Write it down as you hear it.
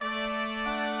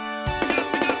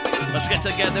Let's get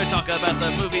together, talk about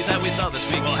the movies that we saw this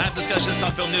week. We'll have discussions,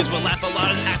 talk film news, we'll laugh a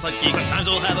lot and act like geeks. Sometimes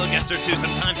we'll have a guest or two,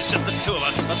 sometimes it's just the two of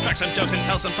us. Let's crack some jokes and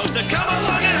tell some folks to come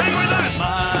along and hang with us.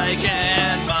 Mike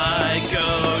and Mike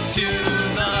go to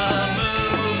the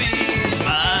movies.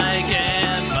 Mike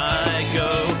and Mike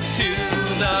go to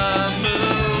the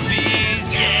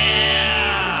movies.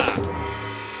 Yeah!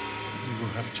 You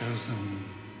have chosen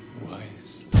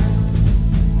wisely.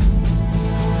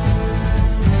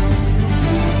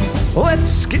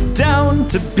 Let's get down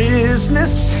to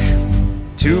business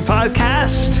to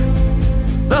podcast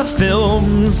the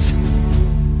films.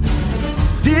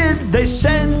 Did they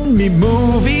send me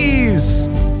movies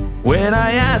when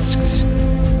I asked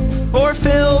for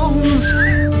films?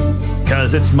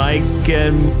 'Cause it's Mike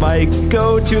and Mike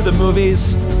go to the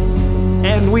movies,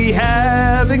 and we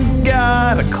haven't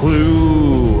got a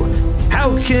clue.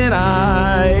 How can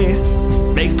I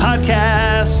make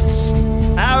podcasts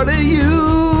out of you?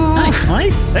 Nice,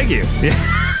 Mike. Thank you.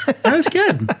 That was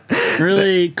good.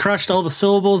 Really crushed all the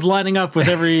syllables lining up with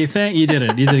everything. You did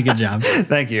it. You did a good job.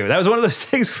 Thank you. That was one of those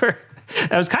things where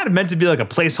that was kind of meant to be like a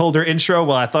placeholder intro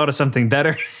while I thought of something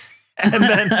better. And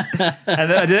then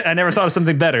I never thought of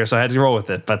something better, so I had to roll with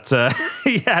it. But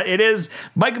yeah, it is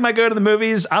Mike and Mike Go to the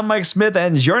Movies. I'm Mike Smith,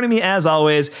 and joining me as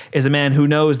always is a man who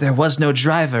knows there was no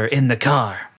driver in the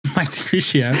car. Mike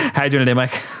DeCrucio. How you doing today,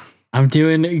 Mike? I'm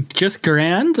doing just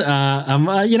grand.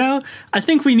 I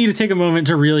think we need to take a moment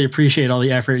to really appreciate all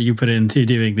the effort you put into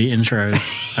doing the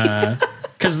intros.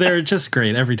 Because they're just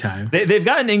great every time. They've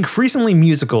gotten increasingly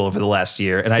musical over the last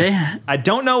year, and I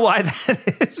don't know why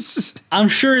that is. I'm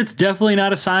sure it's definitely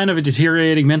not a sign of a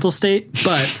deteriorating mental state,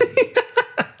 but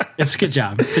it's a good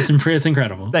job. It's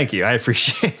incredible. Thank you. I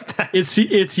appreciate that.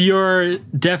 It's your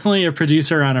definitely a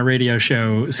producer on a radio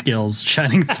show skills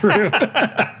shining through.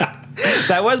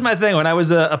 That was my thing when I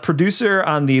was a producer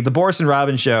on the Boris and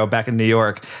Robin show back in New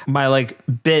York. My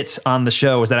bit on the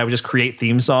show was that I would just create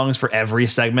theme songs for every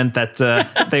segment that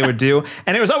they would do,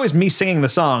 and it was always me singing the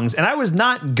songs. And I was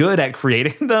not good at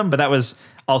creating them, but that was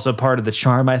also part of the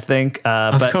charm, I think.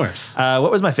 Of course. What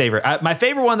was my favorite? My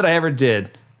favorite one that I ever did.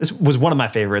 This was one of my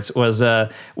favorites. Was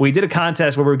we did a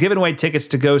contest where we were giving away tickets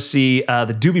to go see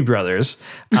the Doobie Brothers,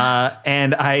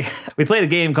 and we played a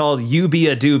game called You Be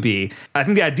a Doobie. I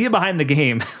think the idea behind the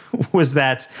game was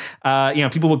that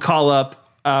people would call up,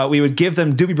 we would give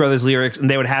them Doobie Brothers lyrics, and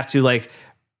they would have to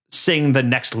sing the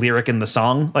next lyric in the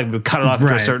song. We would cut it off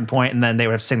to a certain point, and then they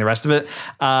would have to sing the rest of it.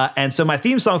 And so my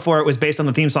theme song for it was based on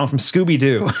the theme song from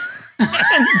Scooby-Doo.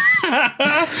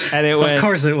 and it went, of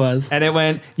course it was. And it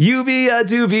went, you be a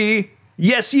doobie,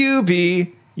 yes you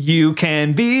be, you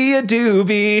can be a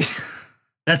doobie.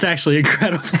 That's actually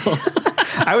incredible.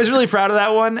 I was really proud of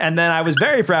that one, and then I was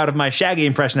very proud of my Shaggy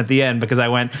impression at the end because I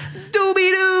went,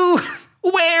 Doobie-Doo,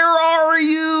 where are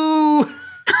you?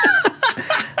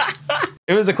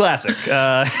 It was a classic.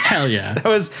 Hell yeah. That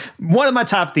was one of my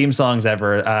top theme songs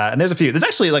ever. And there's a few. There's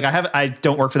actually I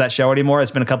don't work for that show anymore.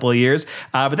 It's been a couple of years,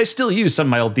 but they still use some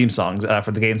of my old theme songs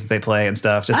for the games that they play and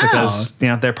stuff, just because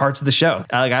they're parts of the show.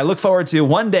 I look forward to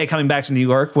one day coming back to New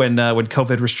York when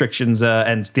COVID restrictions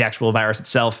and the actual virus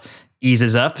itself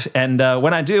eases up. And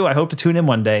when I do, I hope to tune in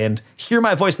one day and hear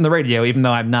my voice on the radio, even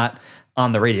though I'm not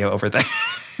on the radio over there.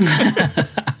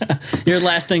 Your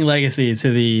lasting legacy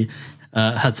to the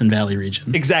Hudson Valley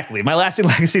region. Exactly. My lasting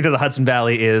legacy to the Hudson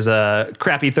Valley is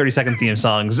crappy 30-second theme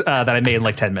songs that I made in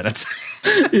 10 minutes.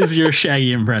 Is your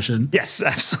Shaggy impression. Yes,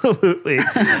 absolutely.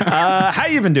 How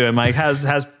you been doing, Mike? How's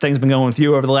things been going with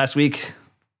you over the last week?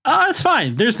 It's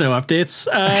fine. There's no updates.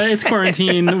 It's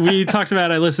quarantine. We talked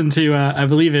about, I listened to, I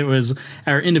believe it was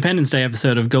our Independence Day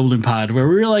episode of Goldblum Pod, where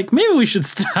we were like, maybe we should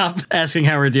stop asking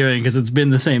how we're doing because it's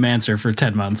been the same answer for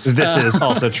 10 months. This is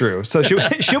also true. So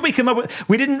should we come up with,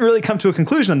 we didn't really come to a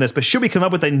conclusion on this, but should we come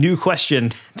up with a new question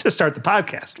to start the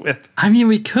podcast with? I mean,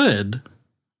 we could,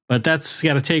 but that's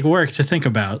got to take work to think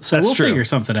about. So we'll figure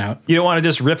something out. You don't want to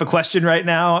just riff a question right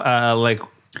now?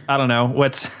 I don't know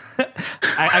what's.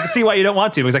 I can see why you don't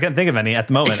want to because I can't think of any at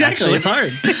the moment. Exactly, actually.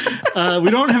 It's hard. We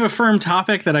don't have a firm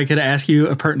topic that I could ask you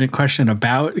a pertinent question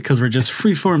about because we're just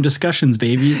freeform discussions,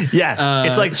 baby. Yeah,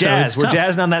 it's like jazz. So we're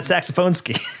jazzing on that saxophone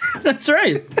ski. That's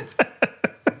right.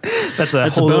 That's a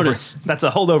bonus. That's a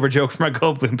holdover joke from our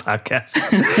Goldblum podcast,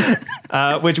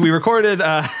 which we recorded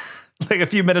a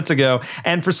few minutes ago,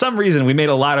 and for some reason we made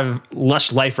a lot of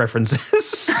Lush Life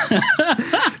references.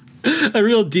 A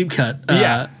real deep cut.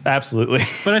 Yeah, absolutely.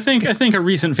 But I think a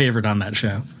recent favorite on that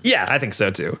show. Yeah, I think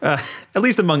so too. At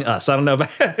least among us. I don't know about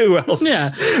who else. Yeah,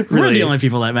 really. we're the only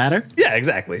people that matter. Yeah,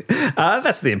 exactly.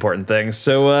 That's the important thing.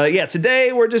 So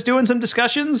today we're just doing some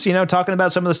discussions, talking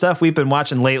about some of the stuff we've been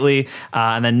watching lately.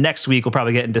 And then next week we'll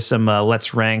probably get into some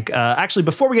Let's Rank. Actually,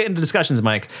 before we get into discussions,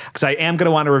 Mike, because I am going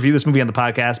to want to review this movie on the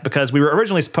podcast because we were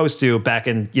originally supposed to back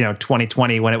in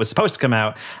 2020 when it was supposed to come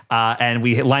out, and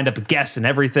we lined up guests and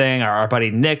everything. Our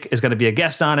buddy Nick is going to be a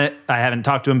guest on it. I haven't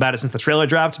talked to him about it since the trailer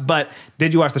dropped, but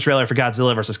did you watch the trailer for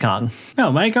Godzilla vs. Kong?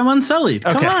 No, Mike, I'm unsullied.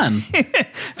 Okay. Come on.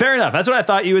 Fair enough. That's what I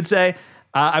thought you would say.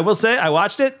 I will say I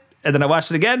watched it, and then I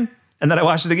watched it again, and then I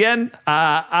watched it again.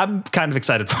 I'm kind of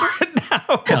excited for it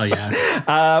now. Hell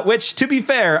yeah. Which, to be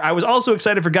fair, I was also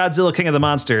excited for Godzilla King of the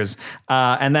Monsters,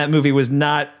 and that movie was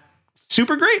not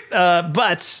super great,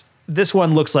 but this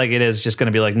one looks like it is just going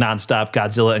to be like nonstop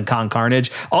Godzilla and Kong carnage.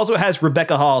 Also, it has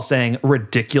Rebecca Hall saying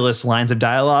ridiculous lines of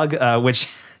dialogue, which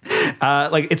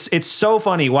it's so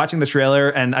funny watching the trailer.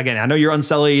 And again, I know you're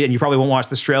unsullied and you probably won't watch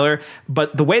this trailer,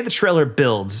 but the way the trailer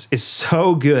builds is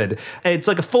so good. It's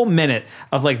like a full minute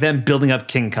of like them building up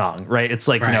King Kong, right? It's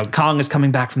like, Kong is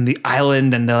coming back from the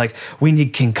island and they're like, we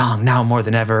need King Kong now more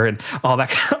than ever, and all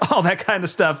that kind of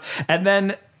stuff. And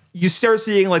then you start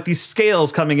seeing like these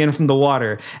scales coming in from the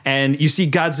water, and you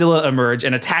see Godzilla emerge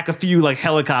and attack a few like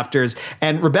helicopters.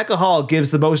 And Rebecca Hall gives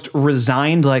the most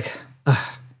resigned, like,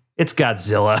 it's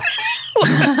Godzilla.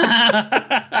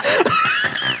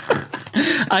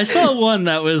 I saw one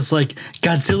that was like,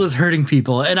 Godzilla's hurting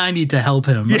people and I need to help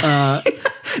him. Yeah.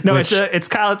 No, it's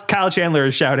Kyle Chandler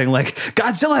is shouting like,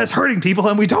 Godzilla is hurting people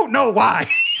and we don't know why.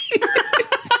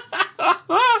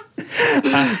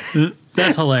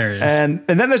 That's hilarious. And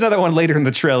then there's another one later in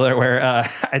the trailer where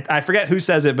I forget who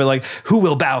says it, but like, who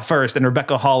will bow first? And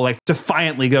Rebecca Hall like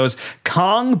defiantly goes,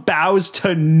 Kong bows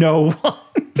to no one.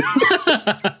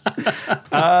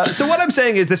 So what I'm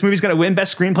saying is this movie's going to win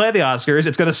Best Screenplay at the Oscars.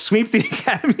 It's going to sweep the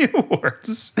Academy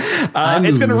Awards.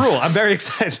 It's going to rule. I'm very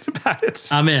excited about it.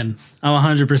 I'm in.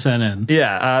 I'm 100% in.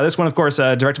 Yeah. This one, of course,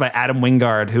 directed by Adam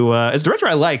Wingard, who is a director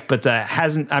I like, but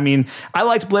hasn't. I mean, I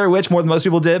liked Blair Witch more than most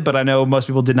people did, but I know most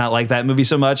people did not like that movie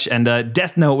so much. And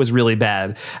Death Note was really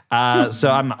bad.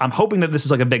 So I'm hoping that this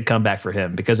is like a big comeback for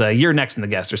him because You're Next and The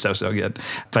Guest are so good.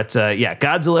 But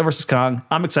Godzilla vs. Kong.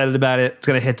 I'm excited about it. It's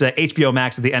going to hit HBO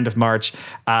Max at the end of March.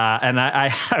 And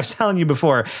I was telling you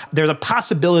before, there's a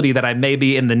possibility that I may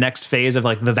be in the next phase of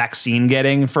like the vaccine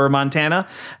getting for Montana.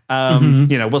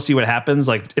 We'll see what happens.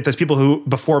 Like if there's people who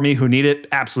before me who need it,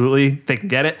 absolutely they can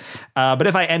get it. But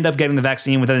if I end up getting the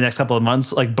vaccine within the next couple of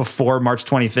months, like before March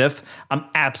 25th, I'm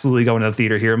absolutely going to the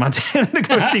theater here in Montana to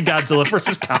go see Godzilla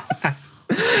vs. Kong.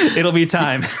 It'll be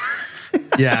time.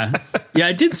 Yeah.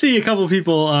 I did see a couple of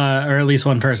people, or at least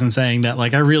one person saying that,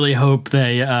 like, I really hope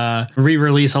they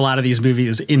re-release a lot of these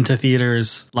movies into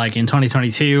theaters, like in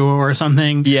 2022 or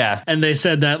something. Yeah. And they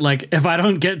said that, like, if I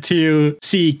don't get to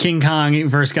see King Kong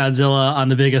versus Godzilla on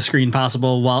the biggest screen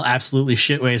possible while absolutely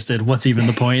shit-wasted, what's even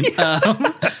the point?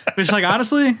 Which, like,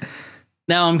 honestly,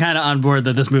 now I'm kind of on board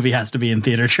that this movie has to be in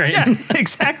theater train. Yeah,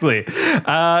 exactly.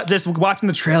 Just watching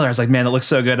the trailer, I was like, man, it looks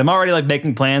so good. I'm already, like,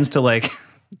 making plans to, like,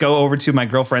 go over to my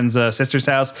girlfriend's sister's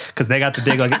house because they got the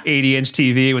big like 80-inch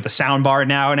TV with the sound bar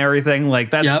now and everything.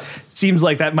 Like that seems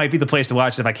like that might be the place to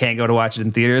watch it if I can't go to watch it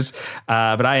in theaters.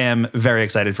 But I am very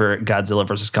excited for Godzilla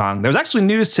vs. Kong. There was actually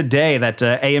news today that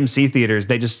AMC theaters,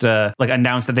 they just like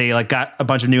announced that they like got a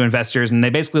bunch of new investors and they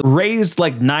basically raised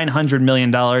like $900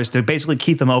 million to basically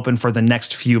keep them open for the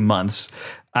next few months.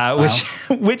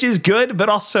 Which is good, but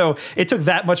also it took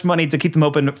that much money to keep them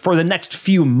open for the next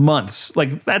few months.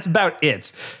 Like that's about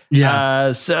it.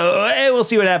 Yeah. So we'll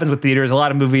see what happens with theaters. A lot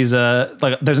of movies,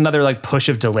 like there's another like push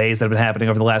of delays that have been happening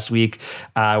over the last week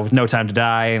with No Time to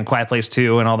Die and Quiet Place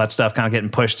 2 and all that stuff kind of getting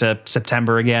pushed to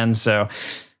September again. So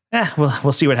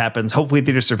we'll see what happens. Hopefully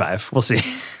theaters survive. We'll see.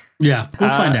 Yeah, we'll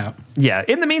find out. Yeah.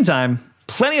 In the meantime,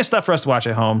 plenty of stuff for us to watch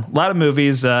at home. A lot of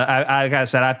movies. I like I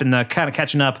said, I've been kind of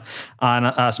catching up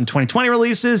on some 2020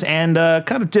 releases and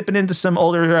kind of dipping into some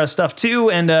older stuff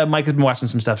too. And Mike has been watching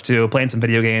some stuff too, playing some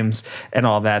video games and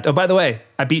all that. Oh, by the way,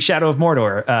 I beat Shadow of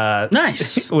Mordor.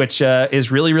 Nice. Which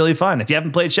is really, really fun. If you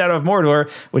haven't played Shadow of Mordor,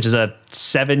 which is a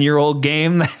 7-year-old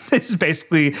game that is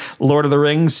basically Lord of the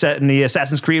Rings set in the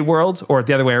Assassin's Creed world, or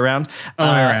the other way around.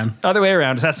 Other way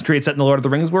around. Assassin's Creed set in the Lord of the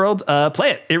Rings world.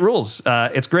 Play it. It rules.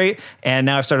 It's great. And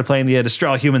now I've started playing the Destroy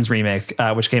All Humans remake,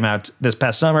 which came out this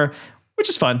past summer, which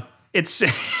is fun.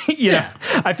 It's, yeah.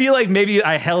 I feel like maybe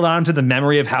I held on to the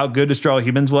memory of how good Destroy All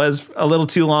Humans was a little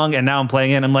too long, and now I'm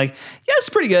playing it and I'm like, yeah, it's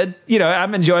pretty good.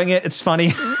 I'm enjoying it. It's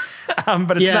funny.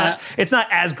 but it's not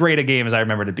as great a game as I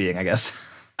remembered it being, I guess.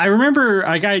 I remember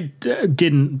like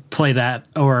didn't play that,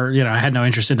 or I had no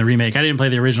interest in the remake. I didn't play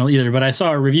the original either, but I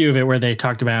saw a review of it where they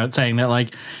talked about saying that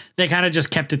like they kind of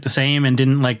just kept it the same and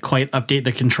didn't like quite update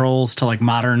the controls to like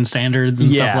modern standards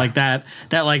and stuff like that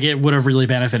like it would have really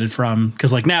benefited from,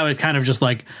 because like now it kind of just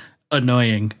like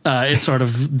annoying. It's sort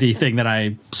of the thing that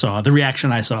I saw, the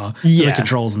reaction I saw to the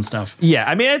controls and stuff. Yeah,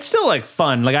 I mean, it's still like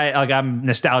fun. Like I'm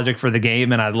nostalgic for the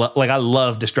game, and I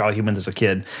love Destroy All Humans as a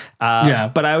kid.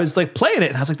 But I was like playing it,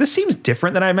 and I was like, this seems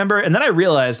different than I remember. And then I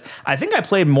realized I think I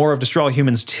played more of Destroy All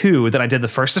Humans 2 than I did the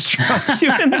first Destroy All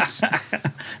Humans,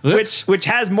 which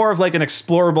has more of like an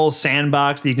explorable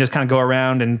sandbox that you can just kind of go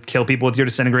around and kill people with your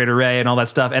disintegrator ray and all that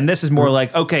stuff. And this is more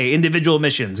like, okay, individual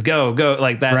missions, go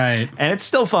like that. Right. And it's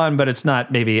still fun, but it's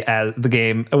not maybe as the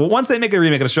game. Once they make a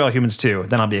remake of Destroy All Humans 2,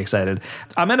 then I'll be excited.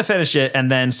 I'm going to finish it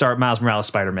and then start Miles Morales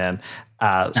Spider-Man.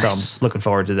 Nice. So I'm looking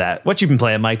forward to that. What you been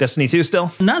playing, Mike? Destiny 2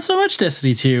 still? Not so much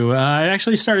Destiny 2. I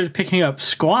actually started picking up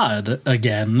Squad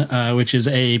again, which is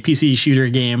a PC shooter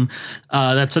game.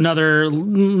 That's another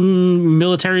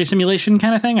military simulation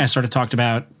kind of thing. I sort of talked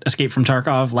about Escape from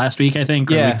Tarkov last week, I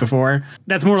think, or the week before.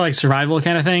 That's more like survival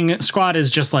kind of thing. Squad is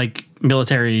just like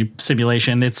military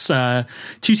simulation. It's 2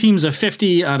 teams of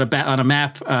 50 on a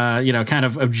map, kind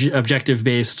of objective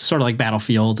based, sort of like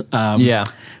Battlefield.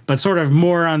 But sort of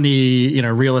more on the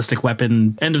realistic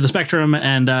weapon end of the spectrum.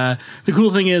 And the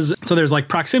cool thing is, so there's like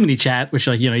proximity chat, which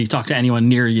like you talk to anyone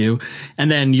near you,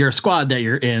 and then your squad that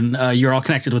you're in, you're all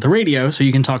connected with a radio, so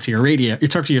you can talk to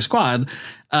your squad.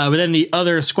 But then the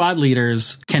other squad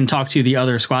leaders can talk to the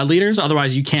other squad leaders.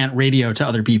 Otherwise, you can't radio to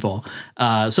other people.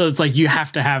 So it's like you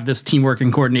have to have this teamwork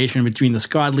and coordination between the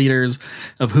squad leaders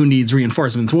of who needs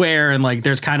reinforcements where. And like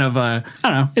there's kind of I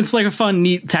don't know, it's like a fun,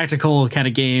 neat, tactical kind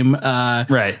of game.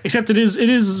 Right. Except it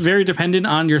is very dependent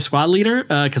on your squad leader,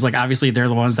 because like obviously they're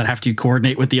the ones that have to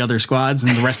coordinate with the other squads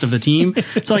and the rest of the team.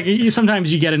 It's like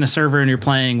sometimes you get in a server and you're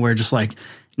playing where just like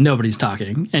nobody's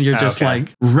talking and you're just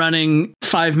like running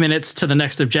 5 minutes to the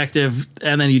next objective,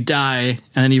 and then you die,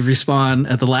 and then you respawn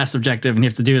at the last objective and you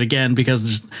have to do it again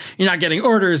because you're not getting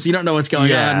orders, you don't know what's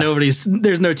going on,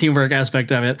 there's no teamwork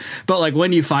aspect of it. But like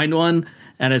when you find one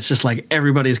and it's just like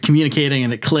everybody's communicating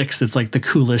and it clicks, it's like the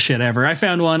coolest shit ever. I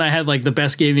found one, I had like the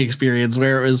best gaming experience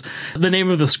where it was the name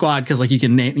of the squad, because like you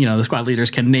can name, the squad leaders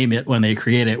can name it when they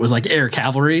create it, was like Air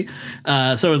Cavalry.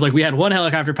 So it was like we had one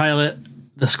helicopter pilot,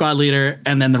 the squad leader,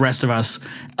 and then the rest of us.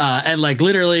 And like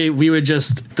literally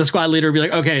the squad leader would be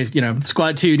like, okay,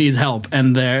 squad 2 needs help.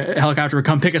 And the helicopter would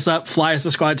come pick us up, fly us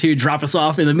to squad 2, drop us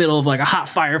off in the middle of like a hot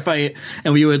firefight.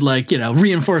 And we would like,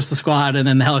 reinforce the squad. And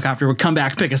then the helicopter would come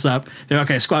back, pick us up. They're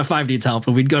okay, squad 5 needs help.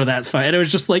 And we'd go to that fight. And it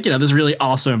was just like, this really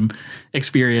awesome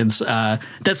experience that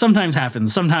sometimes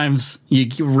happens. Sometimes you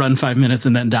run 5 minutes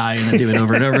and then die and then do it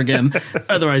over and over again.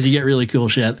 Otherwise you get really cool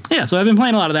shit. Yeah. So I've been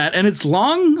playing a lot of that, and it's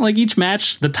long. Like each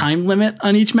match, the time limit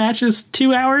on each match is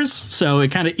 2 hours, so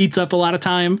it kind of eats up a lot of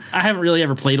time. I haven't really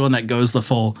ever played one that goes the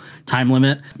full time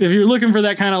limit. If you're looking for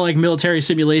that kind of like military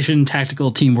simulation,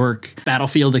 tactical teamwork,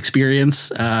 Battlefield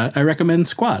experience, I recommend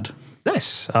Squad.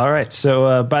 Nice. All right.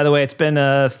 So, by the way, it's been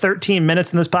 13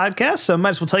 minutes in this podcast, so I might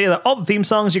as well tell you that all the theme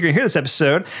songs you're going to hear this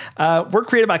episode were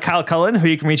created by Kyle Cullen, who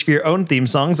you can reach for your own theme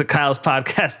songs at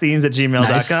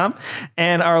kylespodcastthemes@gmail.com. Nice.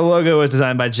 And our logo was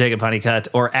designed by Jacob Honeycutt,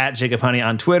 or at Jacob Honey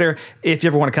on Twitter. If you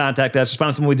ever want to contact us, respond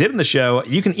to something we did in the show,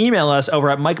 you can email us over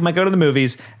at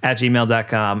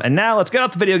MikeMikeGoToTheMovies@gmail.com. And now let's get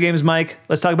off the video games, Mike.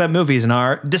 Let's talk about movies in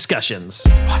our discussions.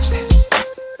 Watch this.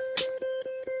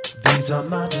 These are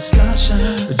my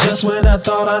discussions. Just when I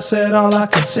thought I said all I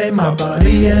could say, my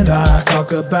buddy and I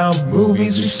talk about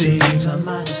movies we see. These are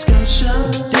my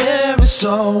discussions. There is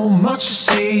so much to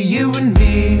see, you and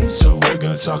me. So we're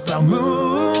gonna talk about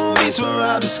movies for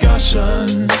our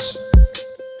discussions.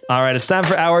 All right, it's time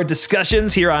for our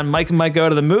discussions here on Mike and Mike Go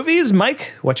to the Movies.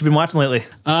 Mike, what you been watching lately?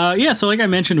 So like I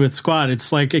mentioned with Squad,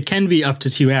 it's like it can be up to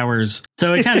 2 hours.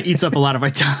 So it kind of eats up a lot of my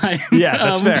time. Yeah,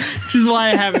 that's fair. Which is why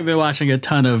I haven't been watching a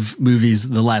ton of movies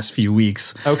the last few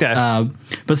weeks. Okay.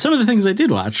 But some of the things I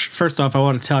did watch, first off, I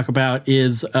want to talk about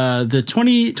is the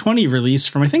 2020 release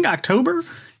from, I think,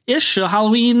 October-ish,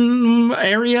 Halloween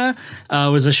area,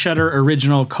 was a Shudder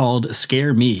original called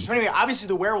Scare Me. So anyway, obviously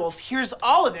the werewolf hears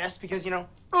all of this because,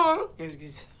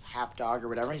 he's half dog or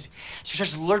whatever. So he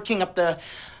starts lurking up the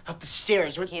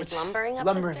stairs. He's lumbering up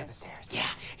the stairs? Yeah,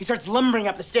 he starts lumbering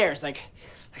up the stairs, like...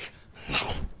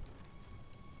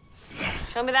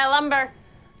 Show me that lumber.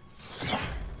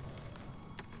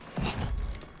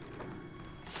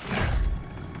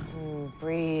 Ooh,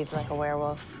 breathe like a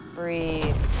werewolf.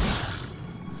 Breathe.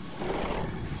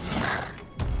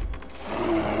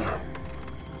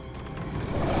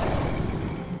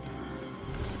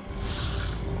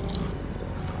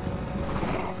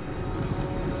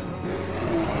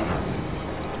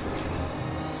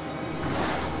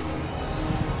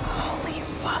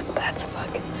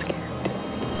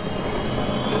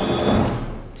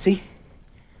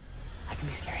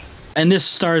 And this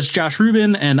stars Josh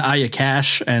Rubin and Aya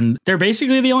Cash, and they're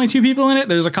basically the only two people in it.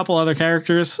 There's a couple other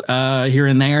characters here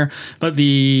and there, but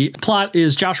the plot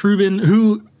is Josh Rubin,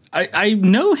 who I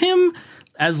know him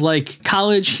as like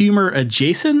College Humor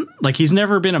adjacent. Like he's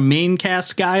never been a main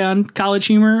cast guy on College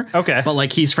Humor. Okay. But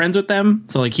like he's friends with them.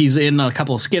 So like he's in a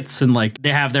couple of skits, and like they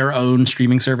have their own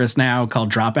streaming service now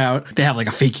called Dropout. They have like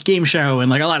a fake game show and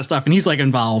like a lot of stuff, and he's like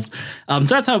involved. So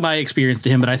that's how my experience to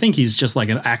him, but I think he's just like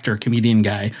an actor, comedian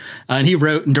guy. And he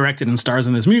wrote and directed and stars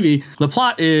in this movie. The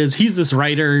plot is he's this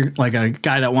writer, like a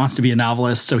guy that wants to be a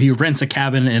novelist. So he rents a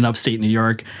cabin in upstate New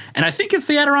York. And I think it's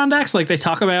the Adirondacks. Like they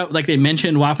talk about, like they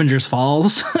mentioned Wappingers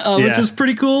Falls. Which is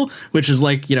pretty cool, which is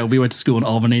like, you know, we went to school in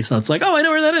Albany, so it's like, oh, I know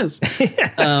where that is.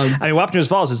 I mean, Wappingers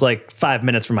Falls is like 5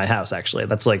 minutes from my house, actually.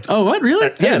 That's like, oh, what, really?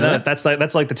 That's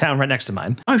like the town right next to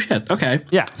mine. Oh shit, okay.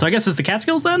 Yeah. So I guess it's the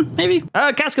Catskills then, maybe?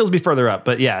 Catskills be further up,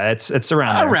 but yeah, it's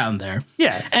around there. Around there.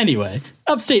 Yeah. Anyway,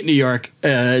 upstate New York,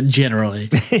 generally.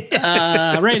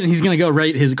 Right, and he's going to go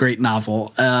write his great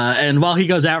novel. And while he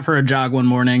goes out for a jog one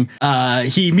morning,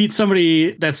 he meets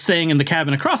somebody that's staying in the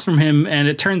cabin across from him, and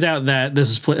it turns out that this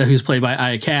is who's played by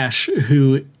Aya Cash,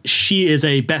 who she is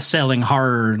a best-selling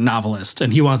horror novelist,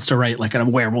 and he wants to write like a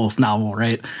werewolf novel,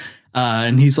 right?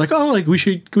 And he's like, oh, like we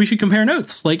should compare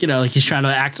notes, like, you know, like he's trying to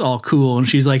act all cool, and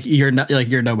she's like, you're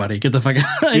nobody, get the fuck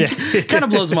out. Like, kind of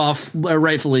blows him off,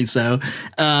 rightfully so.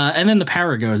 And then the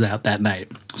power goes out that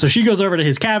night, so she goes over to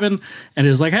his cabin and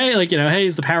is like, hey, like, you know, hey,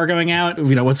 is the power going out?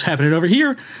 You know, what's happening over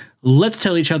here? Let's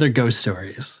tell each other ghost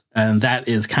stories. And that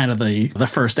is kind of the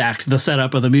first act, the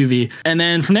setup of the movie. And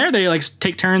then from there, they like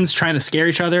take turns trying to scare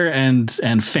each other. And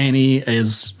Fanny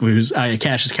who's Aya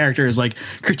Cash's character, is like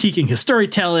critiquing his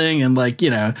storytelling and like, you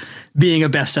know, being a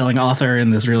best-selling author in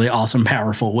this really awesome,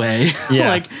 powerful way. Yeah.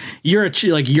 Like you're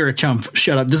a chump.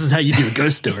 Shut up. This is how you do a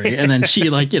ghost story. And then she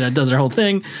like, you know, does her whole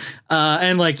thing.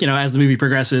 And like, you know, as the movie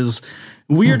progresses,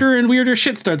 weirder and weirder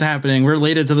shit starts happening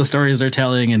related to the stories they're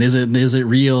telling, and is it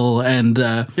real? And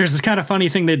there's this kind of funny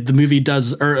thing that the movie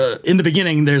does, or in the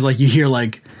beginning, there's like, you hear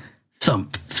like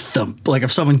thump, thump, like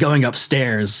of someone going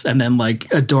upstairs, and then like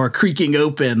a door creaking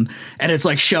open, and it's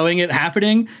like showing it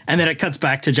happening, and then it cuts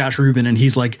back to Josh Rubin, and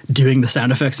he's like doing the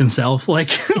sound effects himself, like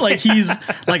he's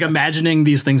like imagining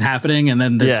these things happening, and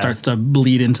then it starts to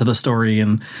bleed into the story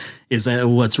and is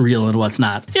what's real and what's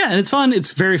not. Yeah, and it's fun.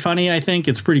 It's very funny, I think.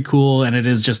 It's pretty cool, and it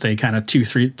is just a kind of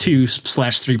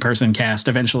 2/3 person cast.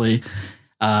 Eventually,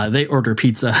 they order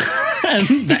pizza, and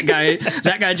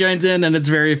that guy joins in, and it's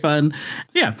very fun.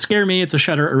 Yeah, Scare Me. It's a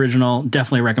Shudder original.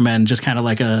 Definitely recommend. Just kind of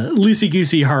like a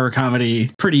loosey-goosey horror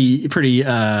comedy. Pretty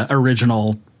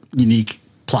original, unique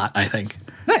plot, I think.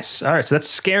 Nice. All right, so that's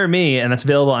Scare Me, and that's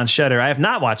available on Shudder. I have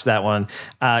not watched that one,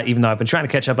 even though I've been trying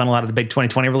to catch up on a lot of the big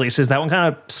 2020 releases. That one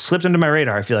kind of slipped into my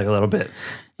radar, I feel like, a little bit.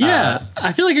 Yeah,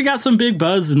 I feel like it got some big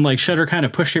buzz, and like Shudder kind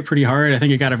of pushed it pretty hard. I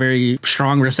think it got a very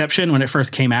strong reception when it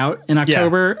first came out in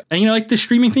October. Yeah. And, you know, like the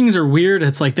streaming things are weird.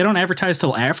 It's like they don't advertise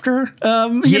till after,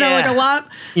 you know, like a lot.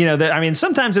 You know, I mean,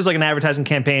 sometimes there's like an advertising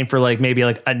campaign for like maybe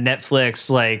like a Netflix,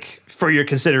 like for your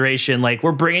consideration, like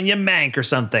we're bringing you Mank or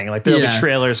something. Like there'll be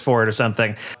trailers for it or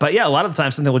something. But yeah, a lot of the time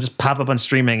something will just pop up on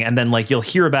streaming, and then like you'll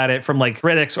hear about it from like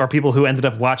critics or people who ended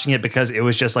up watching it because it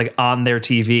was just like on their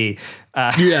TV.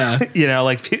 You know,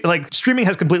 like streaming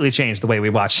has completely changed the way we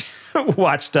watch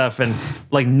stuff and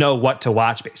like know what to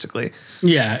watch, basically.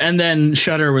 Yeah, and then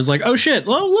Shudder was like, oh shit,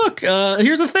 well look,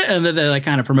 here's a thing, and then they like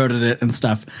kind of promoted it and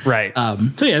stuff. Right.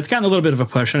 So yeah, it's gotten a little bit of a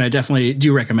push, and I definitely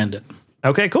do recommend it.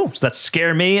 Okay, cool. So that's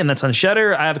Scare Me, and that's on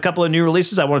Shudder. I have a couple of new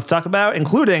releases I wanted to talk about,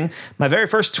 including my very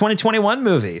first 2021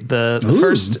 movie, the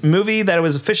first movie that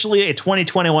was officially a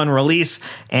 2021 release,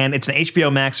 and it's an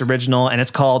HBO Max original, and it's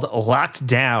called Locked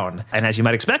Down. And as you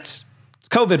might expect, it's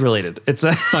COVID related. It's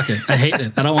a fuck it. I hate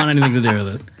it. I don't want anything to do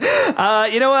with it.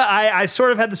 You know what? I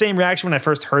sort of had the same reaction when I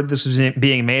first heard this was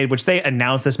being made, which they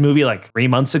announced this movie like 3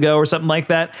 months ago or something like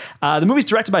that. The movie's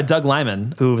directed by Doug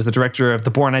Liman, who was the director of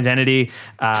The Bourne Identity,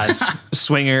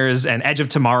 Swingers, and Edge of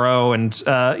Tomorrow, and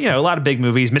you know, a lot of big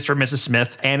movies, Mr. and Mrs.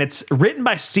 Smith. And it's written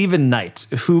by Stephen Knight,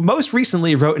 who most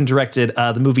recently wrote and directed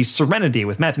the movie Serenity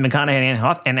with Matthew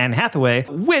McConaughey and Anne Hathaway,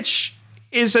 which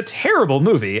is a terrible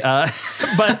movie,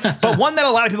 but one that a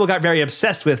lot of people got very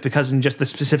obsessed with because in just the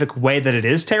specific way that it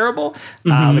is terrible,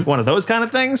 like one of those kind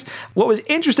of things. What was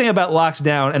interesting about Locked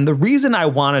Down, and the reason I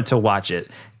wanted to watch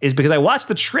it, is because I watched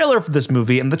the trailer for this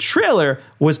movie, and the trailer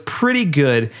was pretty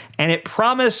good, and it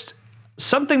promised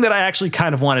something that I actually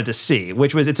kind of wanted to see,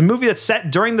 which was it's a movie that's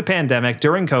set during the pandemic,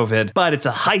 during COVID, but it's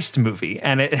a heist movie.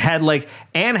 And it had like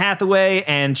Anne Hathaway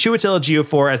and Chiwetel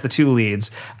Ejiofor as the two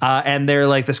leads. And they're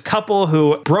like this couple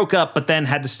who broke up, but then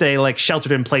had to stay like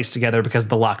sheltered in place together because of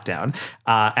the lockdown.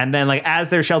 And then like as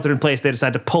they're sheltered in place, they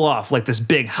decide to pull off like this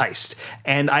big heist.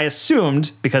 And I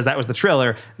assumed, because that was the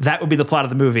trailer, that would be the plot of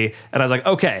the movie. And I was like,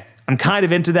 okay, I'm kind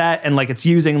of into that. And like it's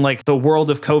using like the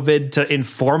world of COVID to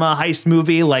inform a heist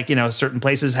movie. Like, you know, certain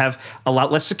places have a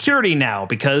lot less security now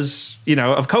because, you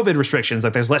know, of COVID restrictions.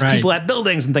 Like there's less people at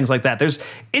buildings and things like that. There's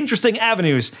interesting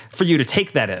avenues for you to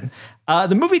take that in.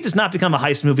 The movie does not become a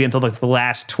heist movie until like the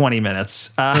last 20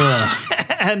 minutes.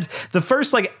 And the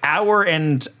first like hour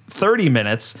and 30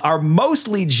 minutes are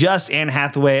mostly just Anne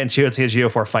Hathaway and Chiwetel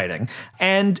Ejiofor fighting.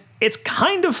 And it's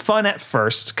kind of fun at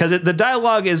first because the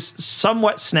dialogue is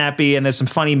somewhat snappy and there's some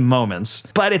funny moments.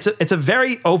 But it's a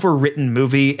very overwritten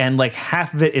movie, and like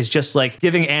half of it is just like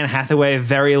giving Anne Hathaway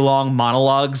very long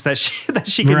monologues that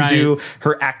she can do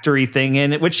her actory thing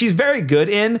in, which she's very good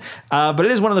in. But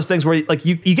it is one of those things where like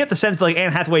you get the sense that like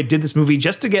Anne Hathaway did this movie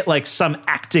just to get like some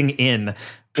acting in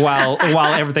while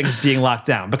everything's being locked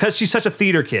down, because she's such a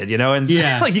theater kid, you know, and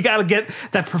like you got to get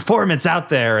that performance out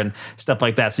there and stuff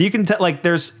like that. So you can tell like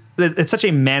it's such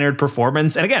a mannered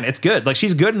performance. And again, it's good. Like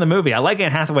she's good in the movie. I like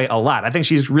Anne Hathaway a lot. I think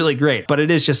she's really great, but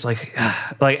it is just like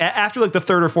after like the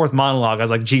third or fourth monologue, I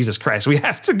was like, Jesus Christ, we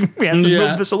have to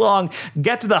move this along,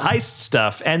 get to the heist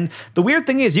stuff. And the weird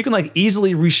thing is you can like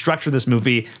easily restructure this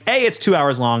movie. It's 2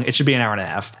 hours long. It should be an hour and a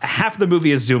half. Half of the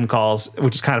movie is Zoom calls,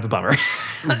 which is kind of a bummer.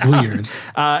 Weird.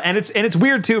 And it's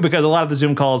weird too, because a lot of the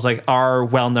Zoom calls like are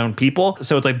well-known people.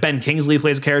 So it's like Ben Kingsley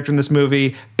plays a character in this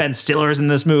movie. Ben Stiller's in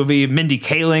this movie. Mindy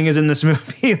Kaling is in this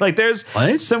movie. Like there's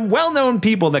some well-known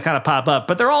people that kind of pop up,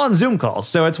 but they're all on Zoom calls.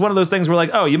 So it's one of those things where like,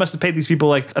 oh, you must have paid these people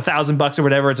like $1,000 or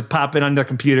whatever to pop in on their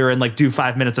computer and like do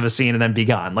 5 minutes of a scene and then be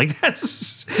gone. Like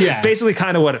that's basically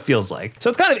kind of what it feels like. So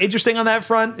it's kind of interesting on that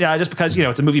front. Yeah, just because, you know,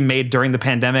 it's a movie made during the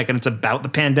pandemic and it's about the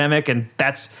pandemic, and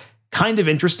that's kind of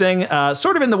interesting,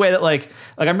 sort of in the way that like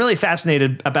I'm really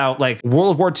fascinated about like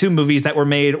World War II movies that were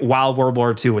made while World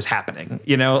War II was happening.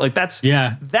 You know, like that's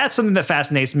something that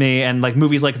fascinates me. And like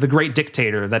movies like The Great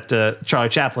Dictator, that Charlie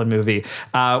Chaplin movie,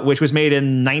 which was made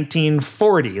in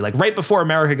 1940, like right before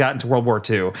America got into World War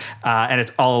II. And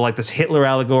it's all like this Hitler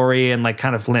allegory and like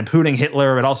kind of lampooning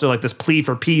Hitler, but also like this plea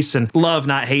for peace and love,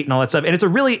 not hate, and all that stuff. And it's a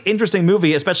really interesting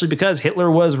movie, especially because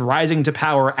Hitler was rising to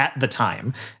power at the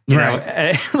time. You know,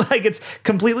 like it's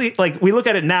completely like we look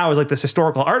at it now as like this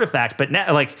historical artifact, but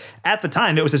now, like at the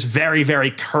time, it was this very, very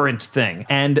current thing.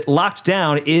 And Locked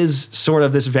Down is sort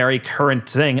of this very current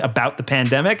thing about the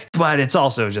pandemic, but it's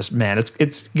also just, man,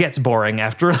 it gets boring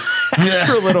after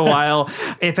a little while.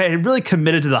 If I had really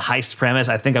committed to the heist premise,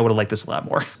 I think I would have liked this a lot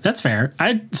more. That's fair.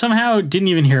 I somehow didn't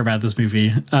even hear about this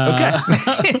movie. Okay.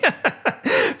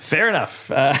 Fair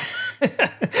enough.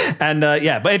 And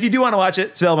but if you do want to watch it,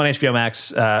 it's available on HBO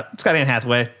Max. It's got Anne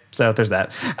Hathaway, so there's that.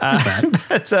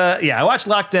 But I watched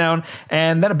Lockdown,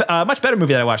 and then a much better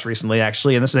movie that I watched recently,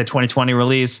 actually, and this is a 2020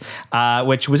 release,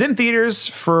 which was in theaters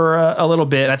for a little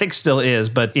bit. I think still is,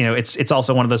 but you know, it's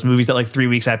also one of those movies that like 3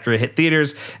 weeks after it hit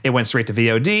theaters, it went straight to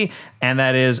VOD, and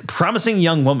that is Promising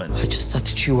Young Woman. I just thought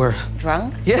that you were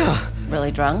drunk. Yeah.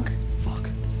 Really drunk? Fuck.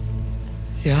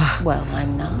 Yeah. Well,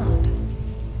 I'm not.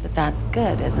 But that's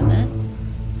good, isn't it?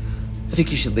 I think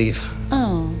you should leave.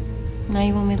 Oh, now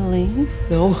you want me to leave?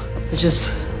 No, I'm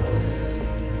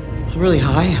really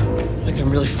high. Like I'm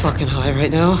really fucking high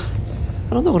right now.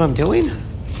 I don't know what I'm doing.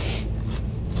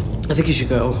 I think you should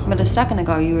go. But a second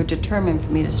ago, you were determined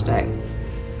for me to stay.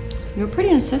 You were pretty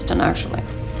insistent, actually.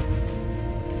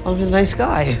 I'm a nice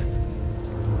guy.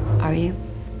 Are you?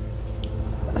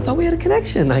 I thought we had a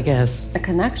connection, I guess. A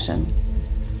connection?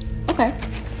 Okay.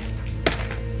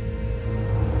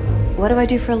 What do I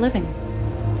do for a living?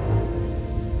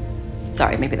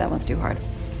 Sorry, maybe that one's too hard.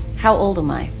 How old am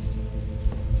I?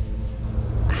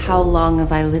 How long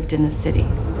have I lived in the city?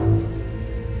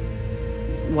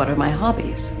 What are my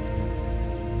hobbies?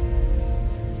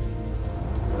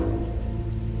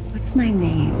 What's my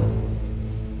name?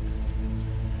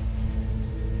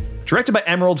 Directed by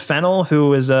Emerald Fennell,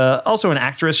 who is also an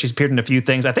actress. She's appeared in a few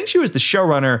things. I think she was the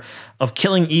showrunner of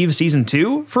Killing Eve season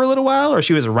 2 for a little while, or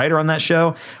she was a writer on that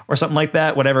show or something like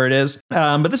that, whatever it is.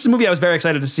 But this is a movie I was very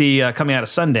excited to see coming out of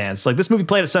Sundance. Like, this movie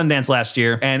played at Sundance last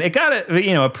year, and it got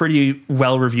a pretty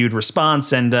well-reviewed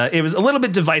response, and it was a little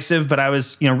bit divisive, but I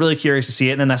was really curious to see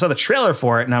it. And then I saw the trailer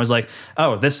for it, and I was like,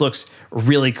 oh, this looks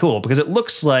really cool, because it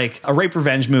looks like a rape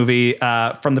revenge movie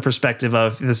from the perspective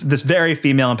of this very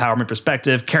female empowerment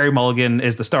perspective. Carey Mulligan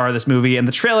is the star of this movie, and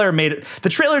the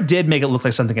trailer did make it look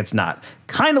like something it's not.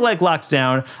 Kind of like Locked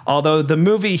Down, although the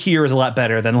movie here is a lot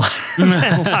better than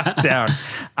Locked Down,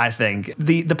 I think.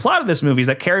 The plot of this movie is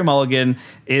that Carey Mulligan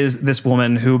is this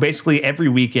woman who basically every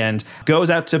weekend goes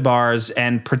out to bars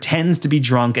and pretends to be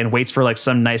drunk and waits for like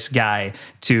some nice guy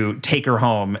to take her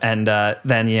home. And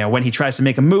then, when he tries to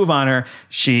make a move on her,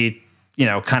 she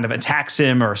kind of attacks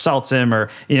him or assaults him or,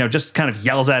 just kind of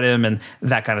yells at him and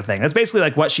that kind of thing. That's basically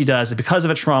like what she does because of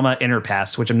a trauma in her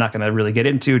past, which I'm not going to really get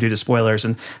into due to spoilers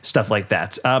and stuff like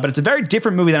that. But it's a very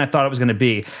different movie than I thought it was going to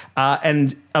be.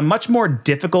 And a much more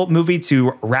difficult movie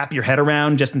to wrap your head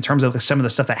around just in terms of some of the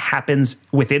stuff that happens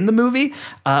within the movie.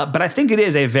 But I think it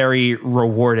is a very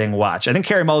rewarding watch. I think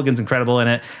Carey Mulligan's incredible in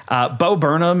it. Bo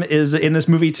Burnham is in this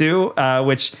movie too,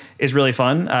 which is really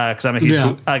fun because I'm a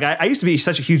huge, I used to be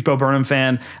such a huge Bo Burnham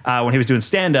fan when he was doing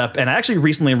stand-up, and I actually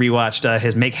recently rewatched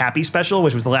his Make Happy special,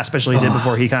 which was the last special he did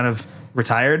before he kind of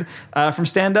retired from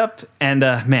stand-up, and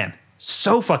man,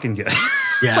 so fucking good.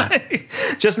 Yeah.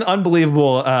 Just an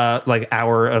unbelievable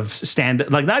hour of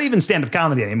not even stand-up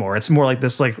comedy anymore. It's more like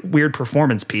this like weird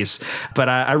performance piece. But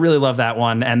I really love that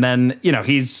one. And then,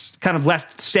 he's kind of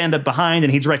left stand-up behind,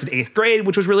 and he directed 8th Grade,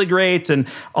 which was really great, and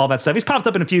all that stuff. He's popped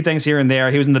up in a few things here and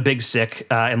there. He was in The Big Sick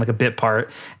in like a bit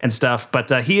part and stuff.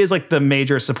 But he is like the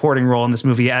major supporting role in this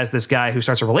movie as this guy who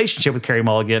starts a relationship with Carey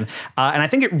Mulligan. And I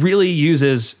think it really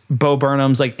uses Bo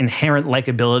Burnham's like inherent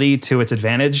likability to its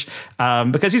advantage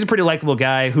because he's a pretty likable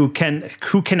guy who can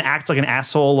act like an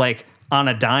asshole like on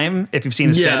a dime if you've seen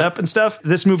his stand-up and stuff.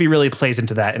 This movie really plays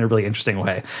into that in a really interesting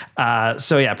way.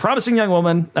 So yeah, Promising Young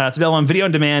Woman. It's available on video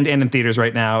on demand and in theaters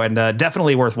right now, and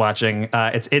definitely worth watching.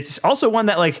 It's also one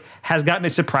that like has gotten a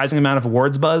surprising amount of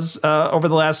awards buzz over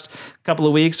the last couple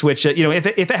of weeks, which if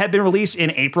it had been released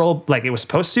in April like it was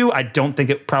supposed to, I don't think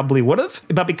it probably would have.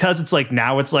 But because it's like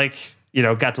now it's like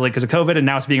got delayed because of COVID, and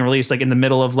now it's being released like in the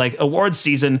middle of like awards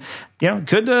season,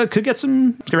 could get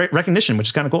some great recognition, which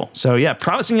is kind of cool. So yeah,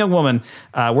 Promising Young Woman,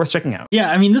 worth checking out.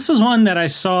 Yeah, I mean, this is one that I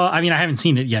saw. I mean, I haven't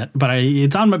seen it yet, but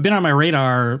it's been on my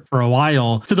radar for a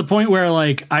while, to the point where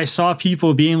like I saw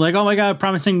people being like, "Oh my God,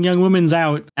 Promising Young Woman's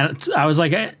out," and I was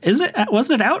like,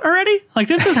 wasn't it out already? Like,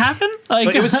 didn't this happen?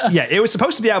 Like, it was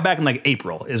supposed to be out back in like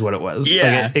April, is what it was.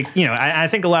 Yeah, like I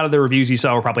think a lot of the reviews you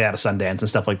saw were probably out of Sundance and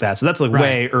stuff like that. So that's like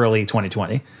way early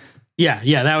 2020.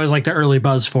 Yeah, that was like the early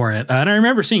buzz for it. And I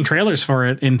remember seeing trailers for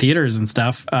it in theaters and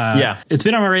stuff. It's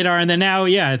been on my radar, and then now,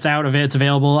 it's out of it. It's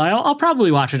available. I'll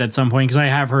probably watch it at some point because I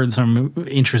have heard some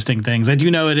interesting things. I do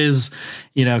know it is,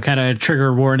 kind of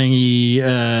trigger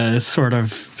warning-y sort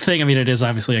of thing. I mean, it is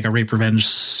obviously like a rape revenge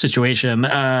situation.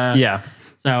 So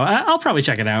I'll probably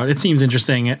check it out. It seems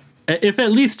interesting. If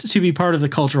at least to be part of the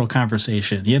cultural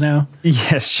conversation,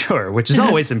 Yes, sure, which is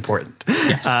always important.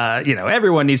 Yes.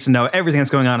 Everyone needs to know everything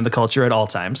that's going on in the culture at all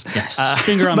times. Yes.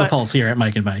 Finger on the pulse here at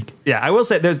Mike and Mike. Yeah, I will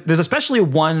say there's especially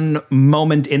one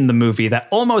moment in the movie that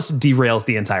almost derails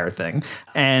the entire thing.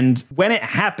 And when it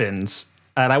happens,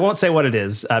 and I won't say what it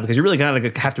is because you really kind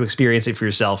of have to experience it for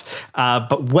yourself.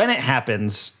 But when it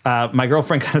happens, my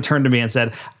girlfriend kind of turned to me and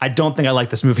said, "I don't think I like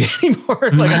this movie anymore."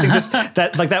 Like, I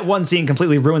think that one scene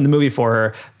completely ruined the movie for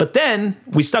her. But then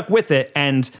we stuck with it,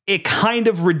 and it kind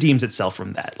of redeems itself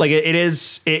from that. Like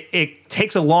it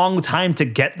takes a long time to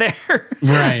get there,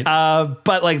 right?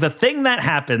 But like the thing that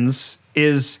happens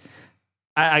is.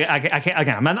 I can't.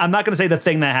 Again, I'm not going to say the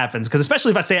thing that happens because, especially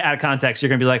if I say it out of context, you're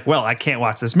going to be like, "Well, I can't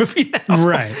watch this movie now."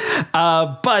 Right.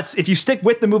 But if you stick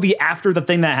with the movie after the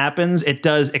thing that happens, it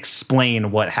does explain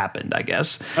what happened, I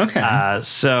guess. Okay.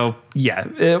 So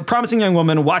yeah, Promising Young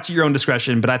Woman. Watch at your own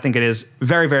discretion, but I think it is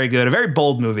very, very good. A very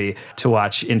bold movie to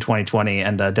watch in 2020,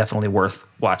 and definitely worth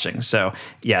watching. So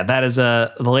yeah, that is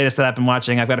the latest that I've been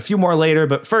watching. I've got a few more later,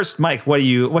 but first, Mike, what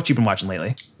you been watching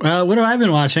lately? What have I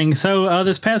been watching? So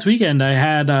this past weekend, I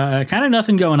had kind of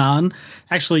nothing going on.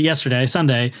 Actually, yesterday,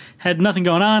 Sunday, had nothing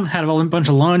going on. Had a bunch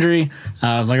of laundry.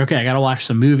 I was like, okay, I got to watch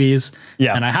some movies.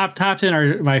 Yeah. And I hopped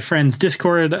in my friend's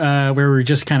Discord where we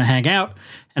just kind of hang out.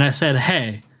 And I said,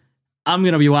 hey, I'm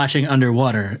going to be watching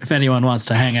Underwater if anyone wants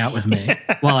to hang out with me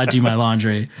while I do my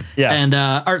laundry. Yeah. And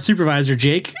art supervisor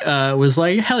Jake was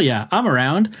like, hell yeah, I'm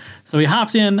around. So we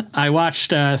hopped in. I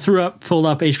watched, pulled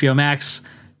up HBO Max,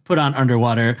 put on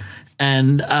Underwater.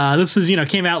 And this was,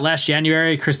 came out last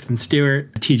January. Kristen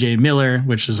Stewart, T.J. Miller,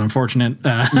 which is unfortunate.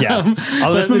 Yeah.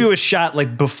 Although this movie was shot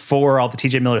like before all the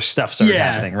T.J. Miller stuff started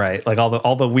happening, right? Like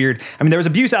all the weird. I mean, there was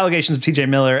abuse allegations of T.J.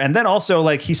 Miller, and then also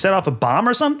like he set off a bomb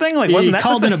or something. Like wasn't that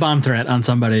called in a bomb threat on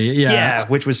somebody? Yeah,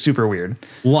 which was super weird.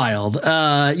 Wild. So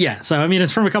I mean,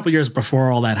 it's from a couple years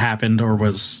before all that happened or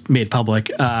was made public.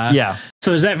 So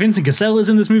there's that. Vincent Cassel is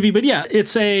in this movie, but yeah,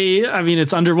 it's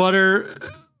underwater.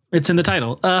 It's in the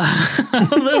title.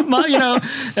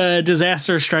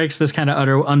 Disaster strikes this kind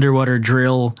of underwater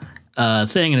drill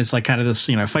thing, and it's like kind of this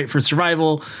fight for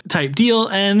survival type deal,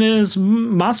 and there's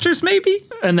monsters maybe,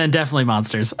 and then definitely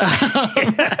monsters.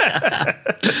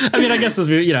 I mean, I guess this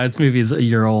movie, this movie's a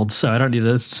year old, so I don't need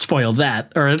to spoil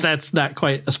that, or that's not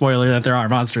quite a spoiler that there are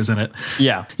monsters in it.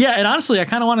 Yeah, and honestly, I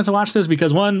kind of wanted to watch this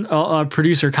because one,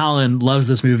 producer Colin loves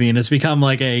this movie, and it's become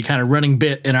like a kind of running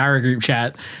bit in our group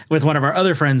chat with one of our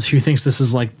other friends who thinks this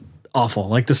is like awful,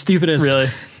 like the stupidest,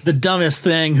 the dumbest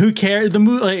thing. Who cares? The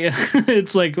movie,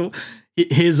 it's like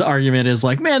his argument is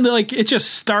like, man, like it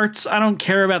just starts. I don't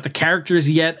care about the characters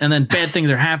yet, and then bad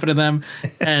things are happening to them.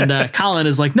 And Colin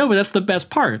is like, no, but that's the best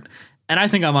part. And I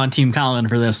think I'm on Team Colin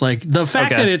for this. Like the fact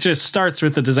that it just starts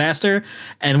with the disaster,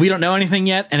 and we don't know anything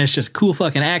yet, and it's just cool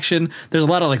fucking action. There's a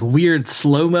lot of like weird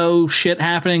slow-mo shit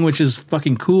happening, which is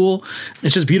fucking cool.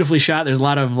 It's just beautifully shot. There's a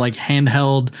lot of like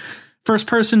handheld first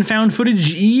person found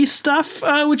footage-y stuff,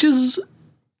 which is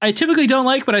I typically don't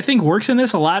like, but I think works in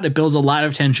this a lot. It builds a lot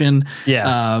of tension.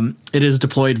 Yeah. It is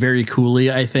deployed very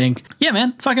coolly, I think. Yeah,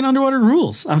 man, fucking Underwater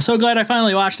rules. I'm so glad I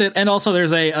finally watched it. And also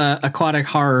there's a aquatic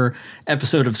horror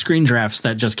episode of Screen Drafts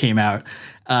that just came out,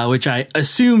 which I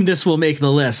assume this will make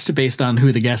the list based on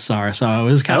who the guests are. So I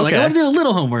was kind of like, I want to do a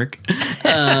little homework.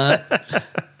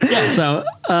 So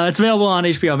it's available on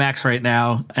HBO Max right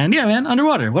now. And yeah, man,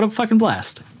 Underwater. What a fucking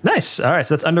blast. Nice. All right,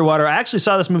 so that's Underwater. I actually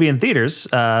saw this movie in theaters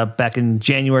back in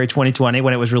January 2020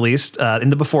 when it was released in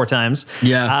the before times.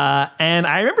 Yeah. And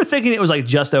I remember thinking it was like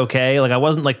just okay. Like I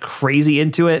wasn't like crazy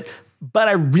into it, but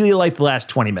I really liked the last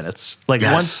 20 minutes. Like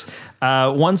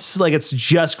once like it's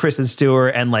just Kristen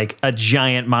Stewart and like a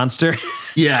giant monster.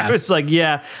 Yeah. I was like,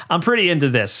 yeah, I'm pretty into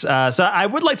this. So I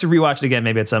would like to rewatch it again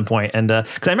maybe at some point. And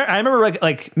because I remember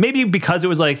like maybe because it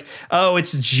was like, oh,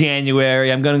 it's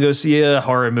January, I'm going to go see a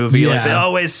horror movie. Like they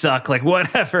always suck, like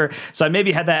whatever. So I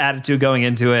maybe had that attitude going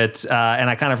into it. And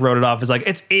I kind of wrote it off as like,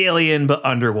 it's Alien, but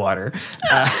underwater.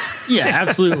 Yeah,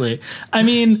 absolutely. I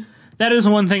mean, that is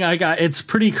one thing I got. It's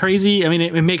pretty crazy. I mean,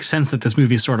 it makes sense that this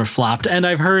movie sort of flopped. And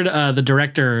I've heard the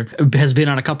director has been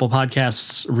on a couple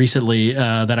podcasts recently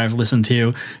that I've listened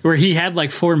to where he had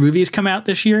like 4 movies come out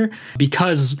this year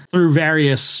because through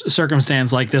various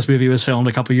circumstances, like this movie was filmed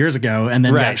a couple years ago and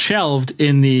then got shelved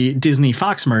in the Disney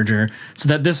Fox merger. So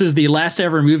that this is the last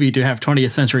ever movie to have 20th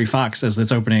Century Fox as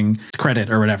its opening credit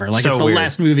or whatever. Like it's the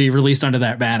last movie released under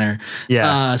that banner.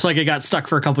 Yeah. So like it got stuck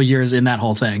for a couple years in that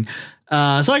whole thing.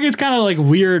 So like it's kind of like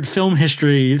weird film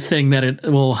history thing that it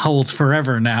will hold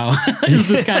forever now. Just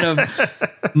this kind of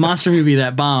monster movie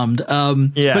that bombed.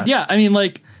 But yeah, I mean,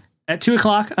 like at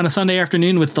 2:00 on a Sunday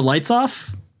afternoon with the lights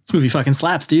off, this movie fucking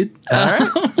slaps, dude. All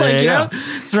right, like you know,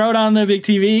 throw it on the big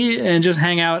TV and just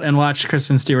hang out and watch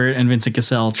Kristen Stewart and Vincent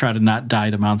Cassel try to not die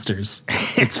to monsters.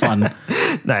 It's fun.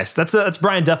 Nice. That's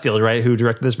Brian Duffield, right? Who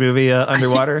directed this movie,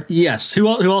 Underwater? Yes. Who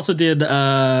also did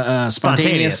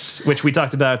Spontaneous, which we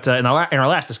talked about in our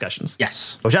last discussions.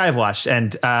 Yes. Which I have watched,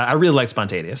 and I really liked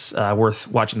Spontaneous. Worth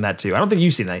watching that too. I don't think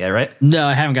you've seen that yet, right? No,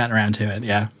 I haven't gotten around to it.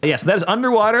 Yeah. Yeah. So that is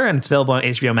Underwater, and it's available on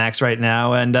HBO Max right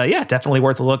now. And yeah, definitely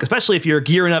worth a look, especially if you're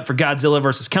gearing up for Godzilla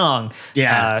versus Kong.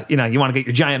 Yeah. You want to get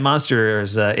your giant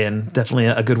monsters in. Definitely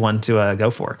a good one to go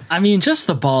for. I mean, just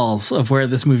the balls of where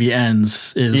this movie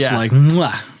ends is like,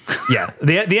 mwah. Yeah,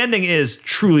 the ending is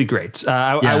truly great.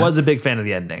 I was a big fan of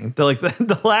the ending.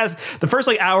 The first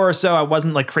like hour or so, I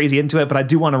wasn't like crazy into it, but I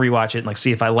do want to rewatch it and like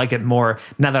see if I like it more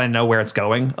now that I know where it's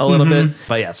going a little bit.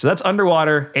 But yeah, so that's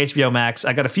Underwater, HBO Max.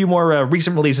 I got a few more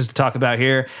recent releases to talk about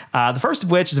here. The first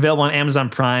of which is available on Amazon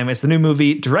Prime. It's the new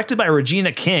movie directed by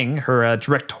Regina King, her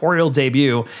directorial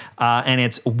debut, and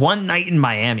it's One Night in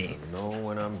Miami. I know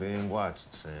when I'm being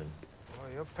watched, Sam.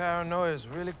 Your paranoia is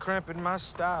really cramping my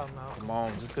style now. Come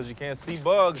on, just because you can't see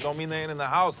bugs don't mean they ain't in the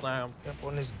house, Sam. Up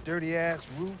on this dirty-ass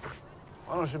roof.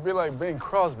 Why don't you be like Bing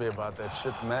Crosby about that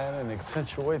shit, man, and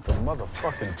accentuate the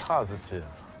motherfucking positive?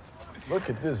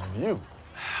 Look at this view.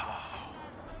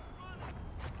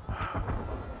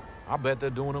 I bet they're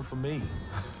doing them for me.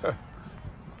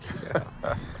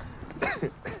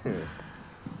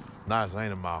 It's nice,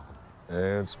 ain't it, Malcolm?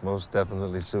 Yeah, it's most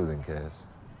definitely soothing, Cass.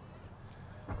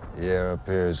 The air up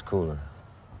here is cooler.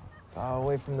 Far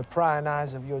away from the prying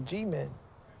eyes of your G-men.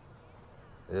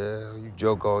 Yeah, you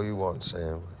joke all you want,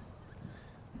 Sam.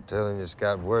 I'm telling you, it's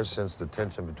got worse since the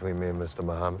tension between me and Mr.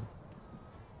 Muhammad.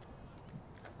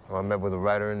 I met with a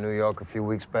writer in New York a few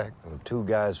weeks back. There were 2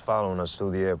 guys following us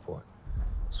through the airport.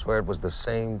 I swear it was the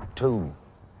same 2.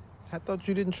 I thought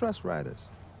you didn't trust writers.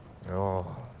 Oh.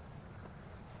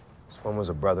 This one was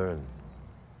a brother, and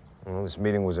well, this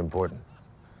meeting was important.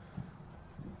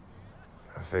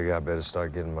 I figure I better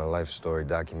start getting my life story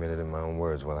documented in my own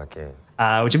words while I can.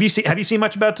 Which have you seen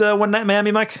much about One Night in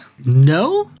Miami, Mike?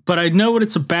 No, but I know what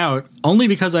it's about only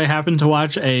because I happened to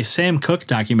watch a Sam Cooke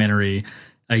documentary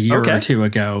a year or 2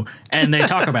 ago, and they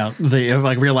talk about the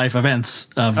like real life events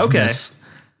of this.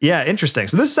 Yeah, interesting.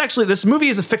 So this movie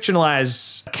is a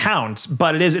fictionalized account,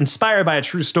 but it is inspired by a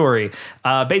true story.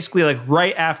 Basically, like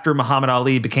right after Muhammad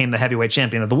Ali became the heavyweight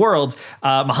champion of the world,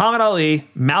 Muhammad Ali,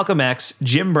 Malcolm X,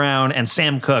 Jim Brown, and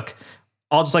Sam Cooke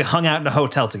all just like hung out in a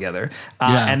hotel together.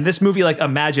 And this movie like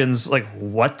imagines like,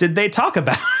 what did they talk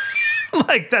about?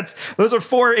 Like those are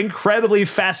 4 incredibly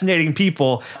fascinating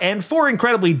people and 4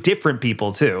 incredibly different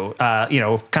people too.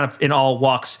 Kind of in all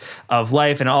walks of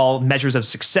life and all measures of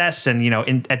success,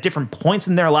 and at different points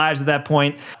in their lives at that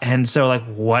point. And so, like,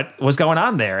 what was going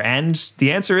on there? And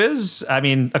the answer is, I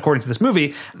mean, according to this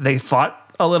movie, they fought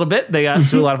a little bit. They got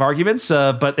into a lot of arguments,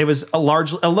 but it was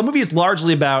the movie is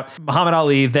largely about Muhammad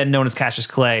Ali, then known as Cassius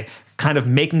Clay, kind of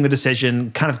making the decision,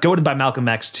 kind of goaded by Malcolm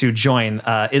X to join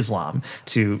Islam,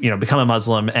 to become a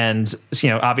Muslim, and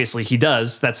obviously he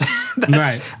does. That's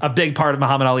right. A big part of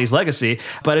Muhammad Ali's legacy.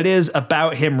 But it is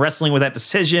about him wrestling with that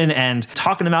decision and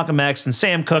talking to Malcolm X and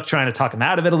Sam Cooke trying to talk him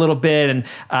out of it a little bit,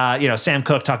 and Sam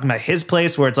Cooke talking about his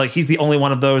place where it's like he's the only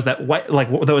one of those that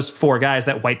those 4 guys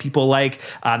that white people like,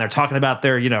 and they're talking about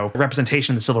their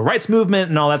representation in the civil rights movement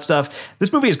and all that stuff.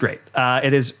 This movie is great.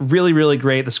 It is really, really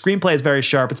great. The screenplay is very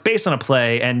sharp. It's based on a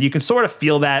play, and you can sort of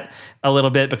feel that a little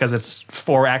bit because it's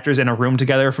 4 actors in a room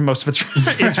together for most of its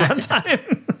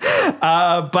runtime.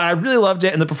 But I really loved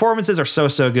it, and the performances are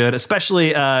so good,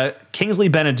 especially Kingsley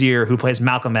Ben-Adir, who plays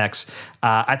Malcolm X.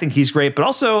 I think he's great, but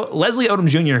also Leslie Odom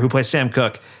Jr., who plays Sam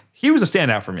Cooke. He was a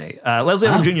standout for me. Leslie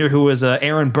Odom Jr., who was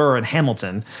Aaron Burr in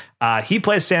Hamilton, he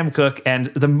plays Sam Cooke, and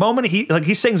the moment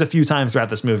he sings a few times throughout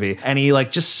this movie, and he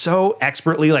just so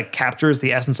expertly captures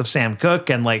the essence of Sam Cooke,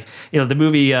 and the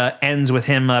movie ends with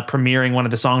him premiering one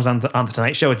of the songs on the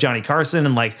Tonight Show with Johnny Carson,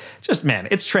 and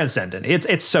it's transcendent.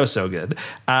 It's so good.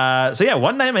 So yeah,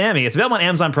 One Night in Miami. It's available on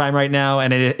Amazon Prime right now,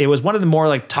 and it was one of the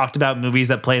more talked about movies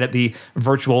that played at the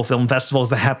virtual film festivals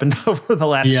that happened over the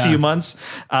last few months,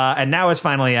 and now it's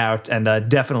finally out, and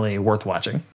definitely worth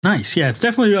watching. Nice. Yeah, it's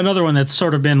definitely another one that's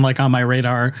sort of been on my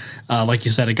radar. Like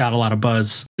you said, it got a lot of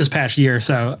buzz this past year,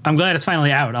 so I'm glad it's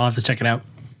finally out. I'll have to check it out.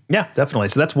 Yeah, definitely.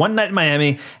 So that's One Night in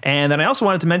Miami. And then I also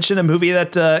wanted to mention a movie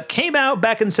that came out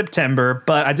back in September,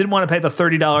 but I didn't want to pay the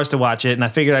 $30 to watch it, and I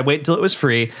figured I'd wait until it was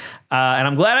free. And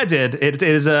I'm glad I did. It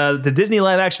is the Disney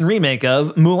live-action remake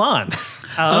of Mulan.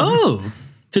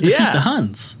 To defeat the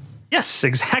Huns. Yes,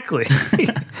 exactly.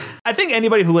 I think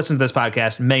anybody who listens to this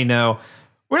podcast may know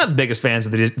we're not the biggest fans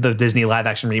of the Disney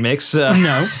live-action remakes.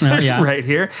 Right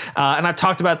here. And I've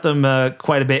talked about them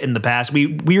quite a bit in the past.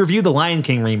 We reviewed the Lion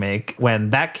King remake when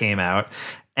that came out.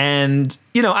 And,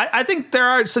 I think there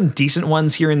are some decent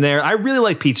ones here and there. I really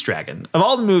like Pete's Dragon. Of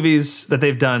all the movies that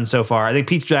they've done so far, I think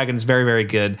Pete's Dragon is very, very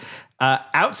good.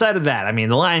 Outside of that, I mean,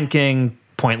 the Lion King,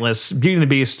 pointless. Beauty and the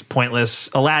Beast, pointless.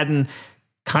 Aladdin,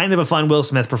 kind of a fun Will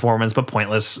Smith performance, but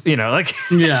pointless, there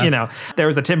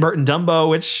was the Tim Burton Dumbo,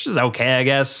 which is okay, I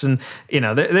guess. And,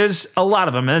 there's a lot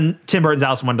of them. And Tim Burton's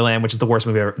Alice in Wonderland, which is the worst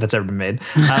movie that's ever been made.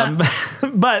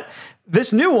 But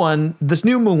this new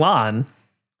Mulan,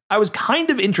 I was kind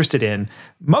of interested in,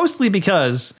 mostly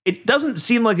because it didn't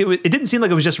seem like it was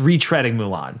just retreading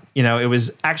Mulan. It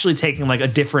was actually taking a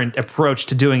different approach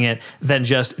to doing it than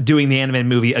just doing the animated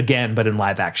movie again, but in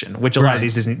live action, which a lot of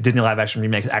these Disney live action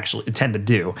remakes actually tend to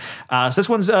do. So this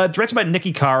one's directed by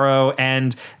Nikki Caro,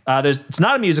 and it's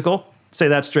not a musical. Say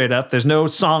that straight up. There's no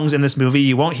songs in this movie.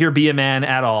 You won't hear "Be a Man"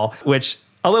 at all, which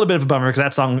a little bit of a bummer because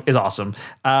that song is awesome.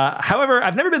 However,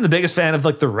 I've never been the biggest fan of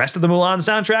the rest of the Mulan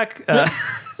soundtrack.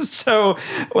 So,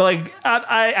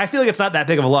 I feel like it's not that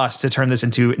big of a loss to turn this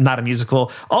into not a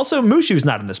musical. Also, Mushu's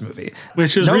not in this movie,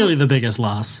 which is really the biggest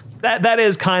loss. That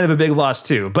is kind of a big loss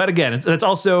too. But again, that's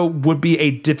also would be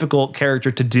a difficult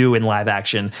character to do in live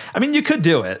action. I mean, you could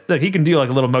do it. He can do a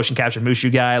little motion capture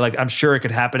Mushu guy. I'm sure it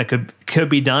could happen. It could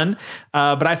be done.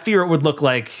 But I fear it would look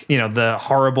like the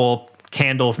horrible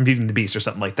Candle from Beauty and the Beast or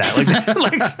something like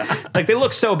that. They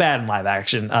look so bad in live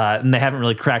action, and they haven't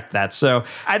really cracked that. So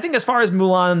I think as far as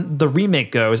Mulan the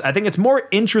remake goes, I think it's more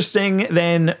interesting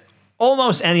than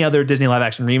almost any other Disney live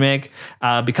action remake,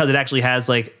 because it actually has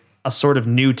like a sort of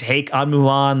new take on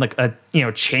Mulan, like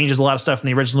changes a lot of stuff in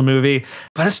the original movie,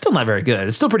 but it's still not very good.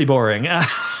 It's still pretty boring.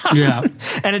 Yeah.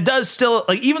 And it does still,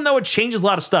 like, even though it changes a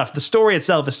lot of stuff, the story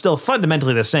itself is still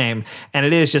fundamentally the same. And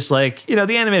it is just like, the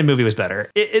animated movie was better.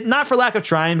 It not for lack of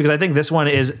trying, because I think this one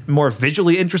is more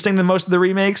visually interesting than most of the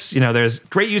remakes. There's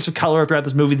great use of color throughout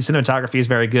this movie. The cinematography is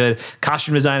very good.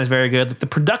 Costume design is very good. The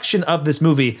production of this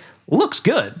movie looks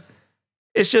good.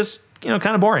 It's just, kind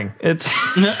of boring. It's,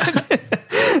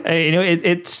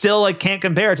 it still like can't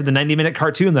compare to the 90-minute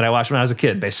cartoon that I watched when I was a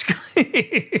kid,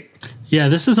 basically. Yeah,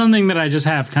 this is something that I just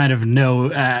have kind of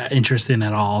no interest in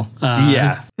at all.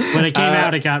 When it came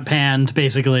out, it got panned,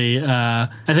 basically, I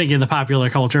think, in the popular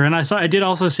culture. And I did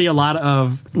also see a lot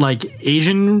of like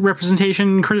Asian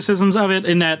representation criticisms of it,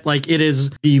 in that like it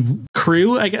is the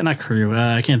crew, I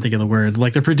can't think of the word,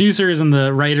 like the producers and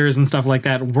the writers and stuff like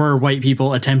that were white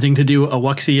people attempting to do a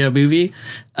wuxia movie.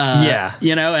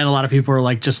 And a lot of people were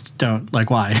like, just don't, like,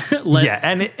 why?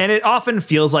 And it often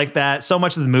feels like that. So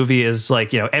much of the movie is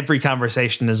like, every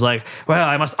conversation is like, well,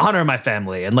 I must honor my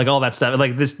family and like all that stuff.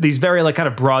 Like these very like kind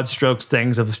of broad strokes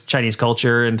things of Chinese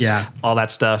culture and all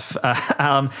that stuff.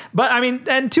 But I mean,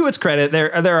 and to its credit,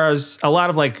 there are a lot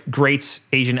of like great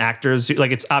Asian actors.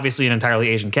 Like it's obviously an entirely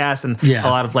Asian cast, and a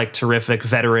lot of like terrific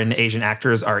veteran Asian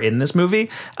actors are in this movie.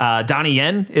 Donnie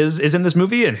Yen is in this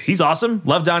movie, and he's awesome.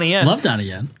 Love Donnie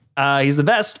Yen. He's the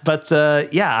best, but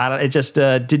it just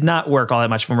did not work all that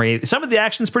much for me. Some of the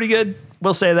action's pretty good.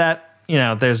 We'll say that.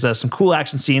 There's some cool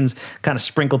action scenes kind of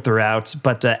sprinkled throughout,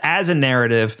 but as a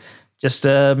narrative, just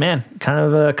kind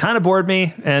of bored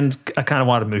me, and I kind of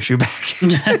wanted Mushu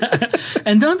back.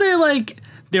 And don't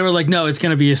they were like, no, it's going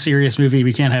to be a serious movie.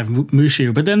 We can't have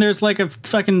Mushu. But then there's like a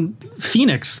fucking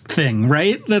Phoenix thing,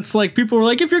 right? That's like, people were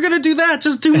like, if you're going to do that,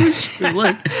 just do Mushu.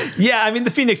 Like, yeah, I mean,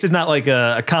 the Phoenix is not like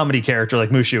a comedy character like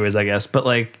Mushu is, I guess. But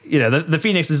like, the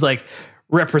Phoenix is like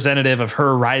representative of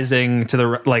her rising to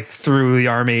the, like, through the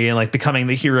army and like becoming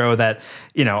the hero that,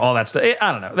 all that stuff.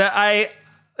 I don't know.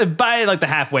 By like the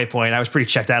halfway point, I was pretty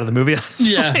checked out of the movie.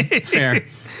 Honestly. Yeah, fair.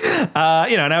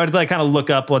 And I would like kind of look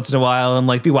up once in a while and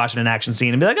like be watching an action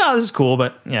scene and be like, oh, this is cool,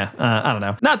 but I don't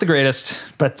know, not the greatest.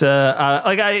 But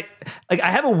I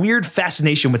have a weird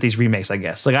fascination with these remakes, I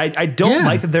guess. Like I don't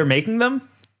like that they're making them,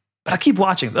 but I keep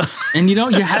watching them. And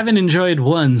you haven't enjoyed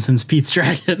one since Pete's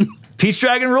Dragon. Pete's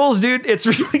Dragon rules, dude. It's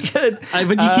really good. But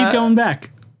you keep going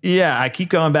back. Yeah, I keep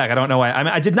going back. I don't know why. I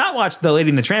mean, I did not watch the Lady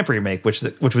and the Tramp remake, which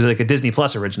was like a Disney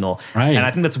Plus original, right? And I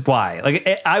think that's why. Like,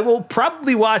 I will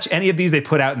probably watch any of these they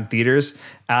put out in theaters.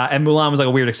 And Mulan was like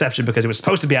a weird exception because it was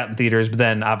supposed to be out in theaters, but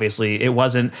then obviously it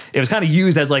wasn't. It was kind of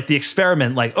used as like the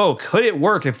experiment. Like, oh, could it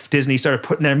work if Disney started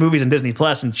putting their movies in Disney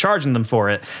Plus and charging them for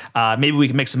it? Maybe we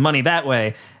can make some money that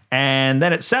way. And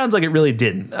then it sounds like it really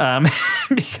didn't,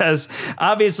 because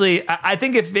obviously I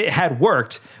think if it had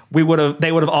worked, they would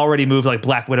have already moved like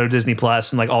Black Widow to Disney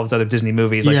Plus and like all these other Disney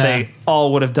movies. Like they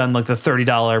all would have done like the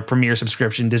 $30 premiere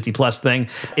subscription Disney Plus thing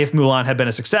if Mulan had been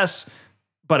a success,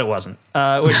 but it wasn't.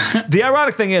 Which the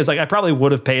ironic thing is, like, I probably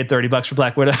would have paid $30 for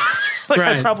Black Widow.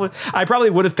 I probably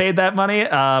would have paid that money.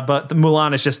 But the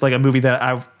Mulan is just like a movie that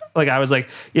I was like,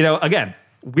 again,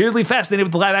 weirdly fascinated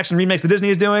with the live action remakes that Disney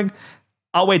is doing.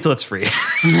 I'll wait till it's free.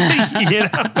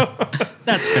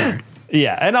 That's fair.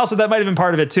 Yeah, and also that might have been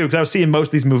part of it too, because I was seeing most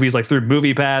of these movies like through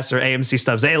MoviePass or AMC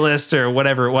Stubs A-List or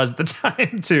whatever it was at the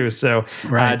time too. So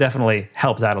definitely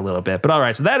helped out a little bit. But all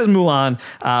right, so that is Mulan,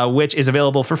 which is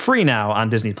available for free now on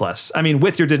Disney Plus. I mean,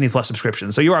 with your Disney Plus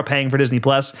subscription. So you are paying for Disney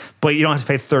Plus, but you don't have to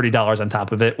pay $30 on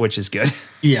top of it, which is good.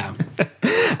 Yeah.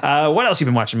 What else you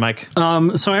been watching, Mike?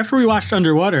 So after we watched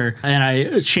Underwater and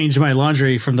I changed my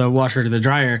laundry from the washer to the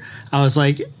dryer, I was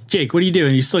like, Jake, what are you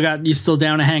doing? You still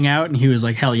down to hang out? And he was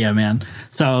like, hell yeah, man.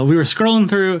 So we were scrolling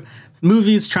through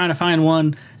movies, trying to find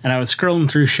one. And I was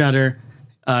scrolling through Shudder,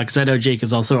 because I know Jake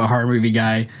is also a horror movie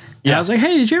guy. And I was like,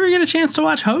 hey, did you ever get a chance to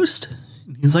watch Host?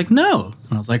 And he's like, no.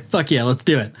 And I was like, fuck yeah, let's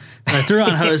do it. So I threw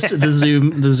on Host, the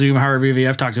Zoom horror movie.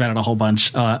 I've talked about it a whole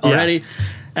bunch already. Yeah.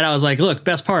 And I was like, look,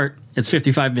 best part, it's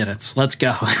 55 minutes. Let's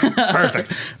go.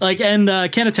 Perfect.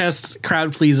 And can attest,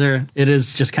 crowd pleaser. It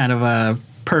is just kind of a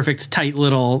perfect, tight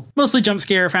little, mostly jump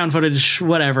scare, found footage,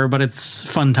 whatever, but it's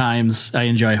fun times. I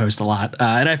enjoy Host a lot.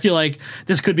 And I feel like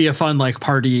this could be a fun, like,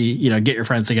 party, get your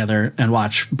friends together and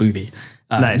watch movie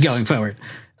going forward.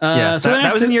 So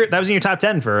that was in your top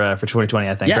 10 for 2020,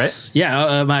 I think, yes, right?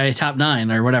 Yeah, my top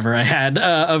 9 or whatever I had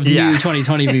of new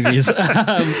 2020 movies.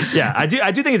 I do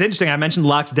think it's interesting. I mentioned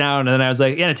Locked Down, and then I was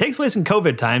like, it takes place in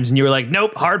COVID times, and you were like,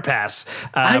 nope, hard pass.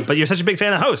 But you're such a big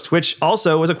fan of Host, which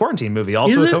also was a quarantine movie,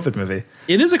 also a COVID movie.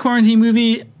 It is a quarantine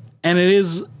movie, and it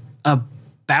is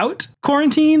about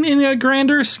quarantine in a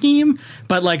grander scheme,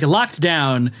 but like Locked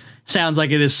Down sounds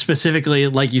like it is specifically,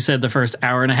 like you said, the first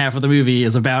hour and a half of the movie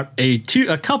is about a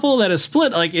couple that is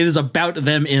split. Like it is about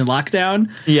them in lockdown.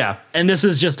 Yeah. And this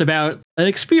is just about an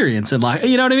experience in lockdown.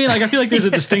 You know what I mean? Like I feel like there's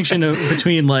a distinction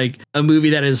between like a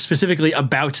movie that is specifically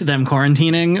about them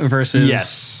quarantining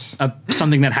versus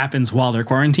something that happens while they're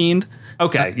quarantined.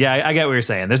 Okay, yeah, I get what you're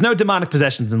saying. There's no demonic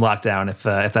possessions in Lockdown, if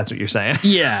that's what you're saying.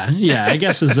 Yeah, I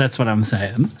guess that's what I'm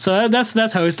saying. So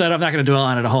that's Host. I'm not going to dwell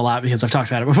on it a whole lot because I've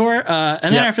talked about it before.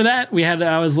 And then after that, we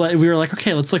were like,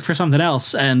 okay, let's look for something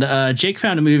else. And Jake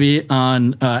found a movie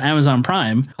on Amazon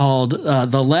Prime called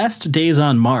The Last Days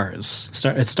on Mars.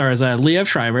 It stars Liev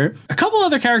Schreiber, a couple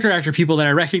other character actor people that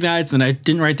I recognized, and I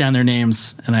didn't write down their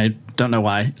names, and I don't know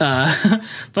why.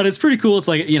 But it's pretty cool. It's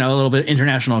like, a little bit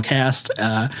international cast.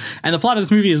 And the plot of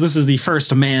this movie is this is the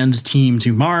first manned team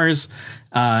to Mars.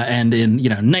 And in,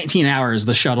 19 hours,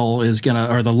 the shuttle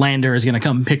the lander is going to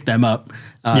come pick them up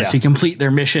to complete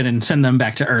their mission and send them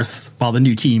back to Earth while the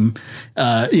new team,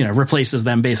 replaces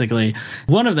them, basically.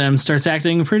 One of them starts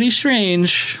acting pretty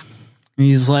strange.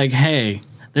 He's like, hey,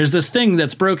 there's this thing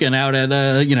that's broken out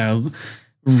at,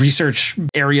 research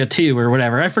area 2 or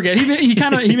whatever. I forget.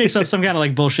 He makes up some kind of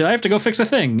like bullshit. I have to go fix a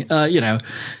thing, kind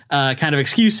of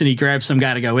excuse. And he grabs some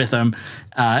guy to go with him.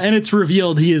 And it's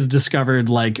revealed he has discovered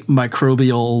like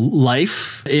microbial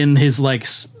life in his like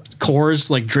cores,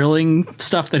 like drilling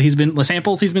stuff that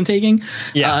samples he's been taking.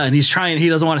 Yeah. And he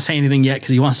doesn't want to say anything yet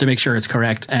because he wants to make sure it's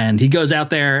correct. And he goes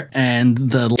out there and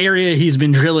the area he's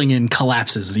been drilling in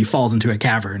collapses and he falls into a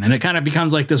cavern. And it kind of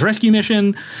becomes like this rescue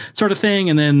mission sort of thing.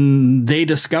 And then they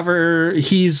discover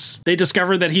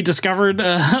that he discovered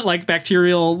like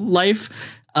bacterial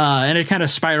life. And it kind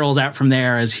of spirals out from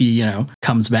there as he,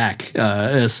 comes back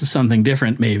as something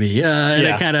different, maybe. And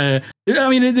it kind of,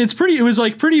 it was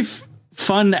like pretty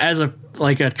fun as a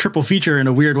triple feature in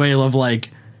a weird way of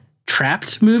like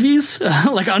trapped movies,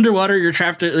 like Underwater, you're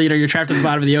trapped at the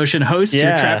bottom of the ocean. Host, you're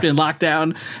trapped in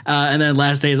lockdown, and then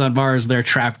Last Days on Mars, they're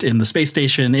trapped in the space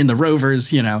station in the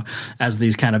rovers, as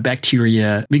these kind of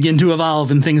bacteria begin to evolve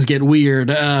and things get weird.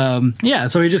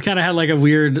 So we just kind of had like a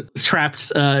weird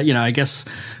trapped, I guess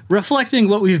reflecting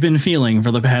what we've been feeling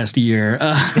for the past year,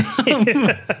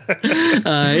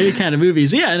 kind of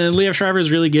movies. Yeah, and then Liev Schreiber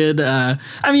is really good.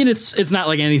 It's not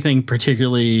like anything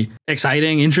particularly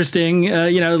exciting, interesting.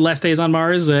 Last Days on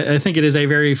Mars. I think it is a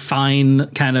very fine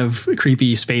kind of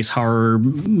creepy space horror,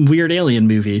 weird alien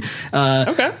movie.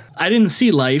 Okay, I didn't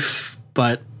see Life,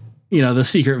 but the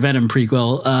Secret Venom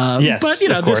prequel. Yes, but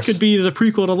this could be the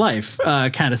prequel to Life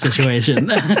kind of situation.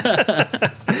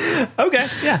 Okay,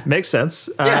 yeah, makes sense.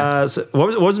 Yeah. So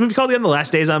what was the movie called again? The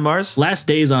Last Days on Mars? Last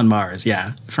Days on Mars,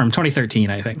 yeah. From 2013,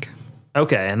 I think.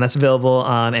 Okay, and that's available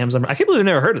on Amazon. I can't believe I've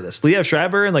never heard of this. Liev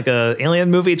Schreiber in like a alien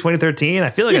movie 2013. I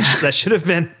feel like that should have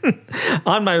been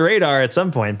on my radar at some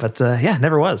point, but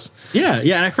never was. Yeah,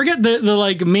 and I forget the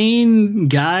like main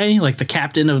guy, like the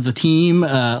captain of the team,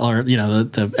 or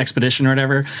the expedition or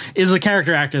whatever, is a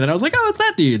character actor that I was like, oh, it's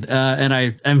that dude. And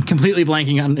I am completely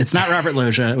blanking on. It's not Robert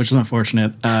Loggia, which is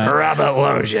unfortunate. Robert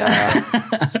Loggia.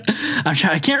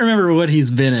 I can't remember what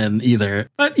he's been in either,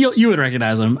 but you would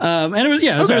recognize him. And it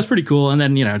was it was pretty cool. And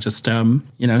then,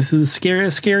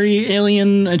 scary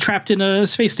alien trapped in a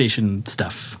space station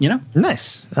stuff,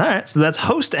 Nice. All right. So that's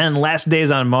Host and Last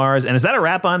Days on Mars. And is that a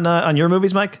wrap on your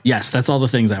movies, Mike? Yes, that's all the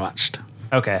things I watched.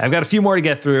 Okay. I've got a few more to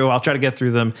get through. I'll try to get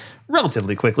through them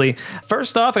relatively quickly.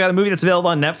 First off, I got a movie that's available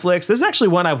on Netflix. This is actually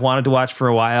one I've wanted to watch for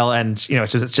a while, and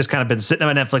it's just kind of been sitting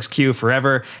on my Netflix queue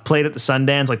forever. Played at the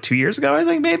Sundance like 2 years ago, I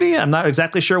think, maybe. I'm not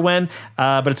exactly sure when,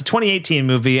 but it's a 2018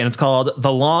 movie, and it's called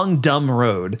The Long Dumb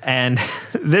Road. And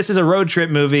this is a road trip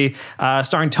movie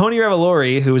starring Tony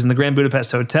Revolori, who was in the Grand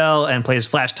Budapest Hotel and plays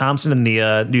Flash Thompson in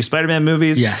the new Spider-Man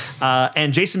movies. Yes.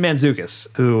 And Jason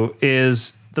Mantzoukas, who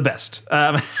is the best.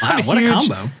 Wow, what a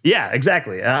combo. Yeah,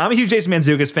 exactly. I'm a huge Jason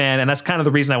Mantzoukas fan, and that's kind of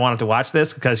the reason I wanted to watch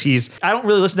this, because I don't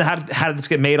really listen to How Did This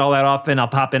Get Made all that often. I'll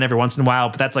pop in every once in a while,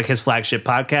 but that's like his flagship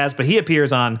podcast. But he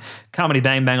appears on Comedy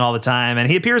Bang Bang all the time, and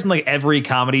he appears in like every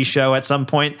comedy show at some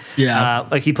point. Yeah.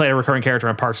 Like he played a recurring character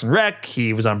on Parks and Rec.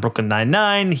 He was on Brooklyn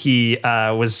Nine-Nine. He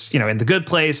was, in The Good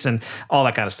Place and all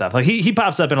that kind of stuff. Like he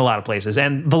pops up in a lot of places.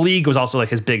 And The League was also like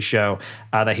his big show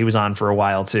that he was on for a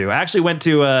while too. I actually went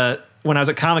to when I was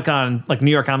at Comic-Con, like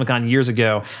New York Comic-Con years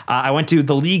ago. I went to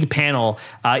the League panel,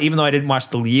 even though I didn't watch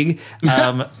the League.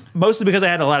 Mostly because I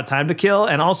had a lot of time to kill,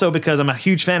 and also because I'm a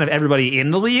huge fan of everybody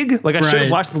in the League. Like I should have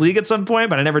watched the League at some point,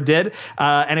 but I never did.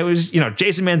 And it was,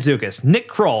 Jason Mantzoukas, Nick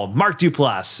Kroll, Mark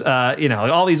Duplass,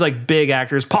 like all these like big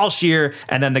actors, Paul Scheer,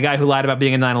 and then the guy who lied about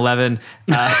being in 9/11.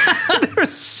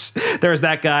 There was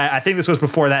that guy. I think this was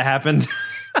before that happened.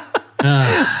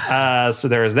 So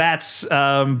there was that.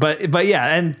 But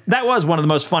yeah, and that was one of the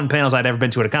most fun panels I'd ever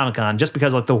been to at a Comic-Con, just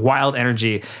because like the wild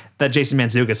energy that Jason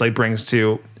Mantzoukas like brings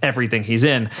to everything he's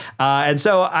in. And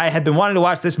so I had been wanting to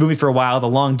watch this movie for a while, The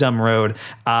Long Dumb Road.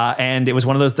 And it was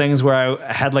one of those things where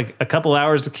I had like a couple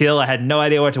hours to kill. I had no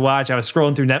idea what to watch. I was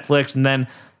scrolling through Netflix and then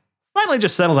finally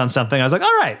just settled on something. I was like,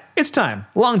 all right, it's time.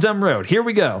 Long Dumb Road. Here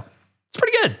we go. It's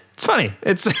pretty good. It's funny.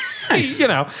 It's, nice.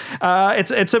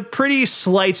 It's a pretty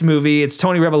slight movie. It's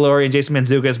Tony Revolori and Jason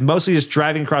Mantzoukas mostly just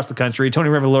driving across the country. Tony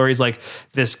Revolori's like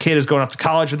this kid who's going off to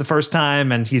college for the first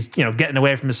time, and he's, getting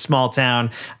away from his small town.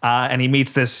 And he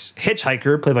meets this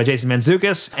hitchhiker played by Jason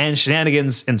Mantzoukas, and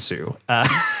shenanigans ensue.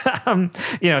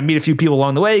 Meet a few people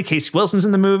along the way. Casey Wilson's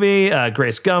in the movie,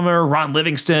 Grace Gummer, Ron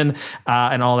Livingston,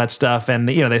 and all that stuff. And,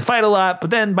 they fight a lot,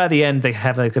 but then by the end, they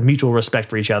have like a mutual respect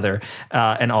for each other,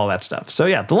 and all that stuff. So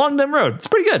yeah, The Long Dumb Road. It's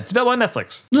pretty good. It's available on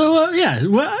Netflix. Yeah.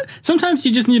 Well, sometimes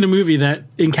you just need a movie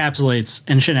that encapsulates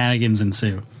and shenanigans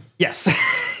ensue. Yes,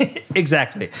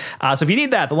 exactly. So if you need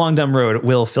that, The Long Dumb Road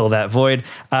will fill that void.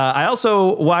 I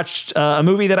also watched a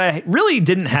movie that I really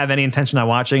didn't have any intention on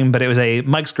watching, but it was a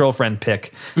Mike's Girlfriend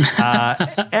pick.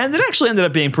 And it actually ended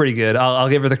up being pretty good. I'll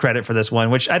give her the credit for this one,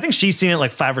 which I think she's seen it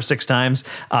like 5 or 6 times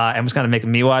and was kind of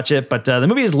making me watch it. But the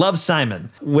movie is Love,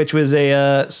 Simon, which was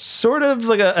a sort of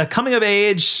like a coming of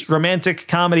age romantic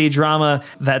comedy drama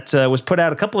that was put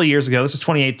out a couple of years ago. This was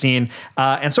 2018.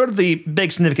 And sort of the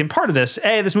big significant part of this,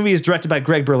 this movie is directed by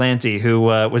Greg Berlanti, who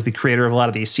was the creator of a lot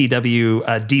of the CW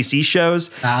DC shows,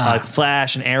 like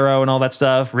Flash and Arrow and all that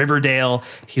stuff. Riverdale,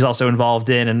 he's also involved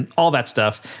in, and all that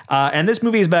stuff. And this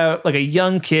movie is about like a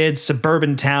young kid,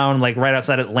 suburban town, like right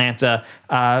outside Atlanta,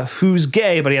 who's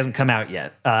gay, but he hasn't come out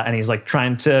yet. And he's like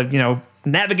trying to,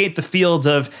 navigate the fields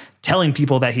of telling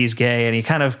people that he's gay, and he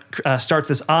kind of starts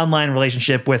this online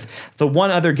relationship with the one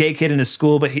other gay kid in his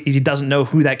school, but he doesn't know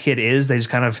who that kid is. They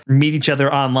just kind of meet each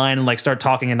other online and like start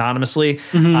talking anonymously.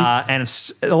 Mm-hmm. And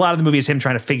it's a lot of the movie is him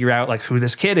trying to figure out like who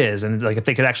this kid is and like if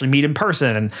they could actually meet in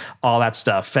person and all that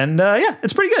stuff. And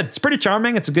it's pretty good. It's pretty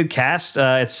charming. It's a good cast.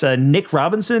 It's Nick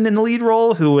Robinson in the lead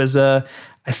role, who was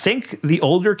I think the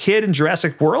older kid in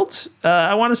Jurassic World,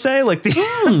 I want to say, like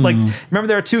like remember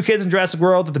there are 2 kids in Jurassic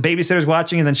World that the babysitter's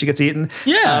watching and then she gets eaten.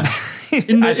 Yeah,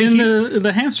 in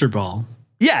the hamster ball.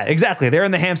 Yeah, exactly. They're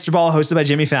in the hamster ball hosted by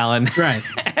Jimmy Fallon. Right.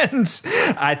 And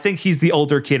I think he's the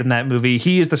older kid in that movie.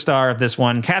 He is the star of this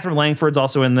one. Catherine Langford's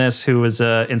also in this, who was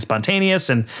in Spontaneous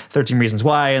and 13 Reasons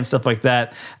Why and stuff like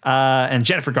that. And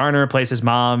Jennifer Garner plays his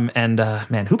mom. And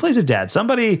who plays his dad?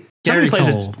 Somebody Gary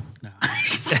plays Cole.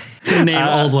 To name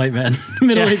old white men,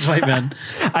 middle-aged white men.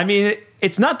 I mean,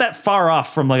 it's not that far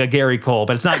off from like a Gary Cole,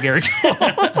 but it's not Gary Cole.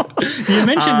 You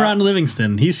mentioned Ron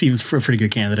Livingston. He seems for a pretty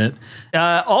good candidate.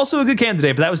 Also a good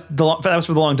candidate, but that was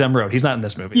for The Long Dumb Road. He's not in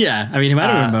this movie. Yeah, I mean, he might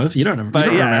have been both. You don't know. But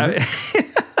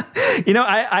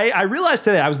I realized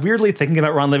today I was weirdly thinking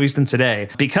about Ron Livingston today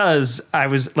because I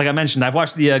was, like I mentioned, I've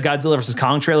watched the Godzilla vs.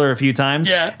 Kong trailer a few times.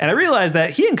 Yeah, and I realized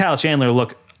that he and Kyle Chandler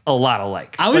look a lot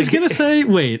alike. I was gonna say,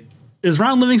 wait. Is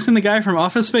Ron Livingston the guy from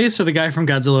Office Space or the guy from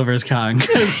Godzilla vs. Kong?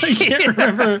 Because I can't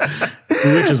remember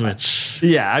which is which.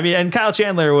 Yeah, I mean, and Kyle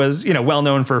Chandler was, well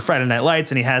known for Friday Night Lights,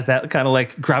 and he has that kind of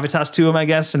like gravitas to him, I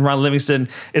guess. And Ron Livingston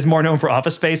is more known for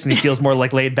Office Space, and he feels more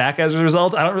like laid back as a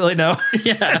result. I don't really know.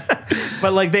 Yeah.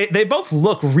 But like they both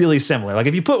look really similar. Like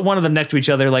if you put one of them next to each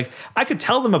other, like I could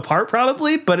tell them apart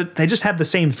probably, but they just have the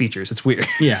same features. It's weird.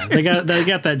 Yeah, they got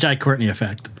that Jai Courtney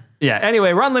effect. Yeah.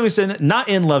 Anyway, Ron Livingston, not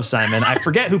in Love, Simon. I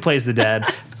forget who plays the dad,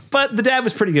 but the dad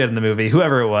was pretty good in the movie,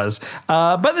 whoever it was.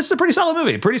 But this is a pretty solid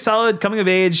movie, pretty solid coming of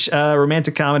age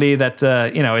romantic comedy that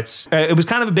it was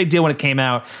kind of a big deal when it came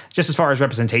out, just as far as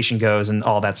representation goes and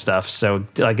all that stuff. So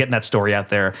getting that story out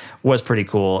there was pretty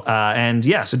cool.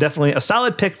 So definitely a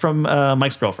solid pick from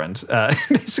Mike's Girlfriend.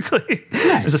 Basically,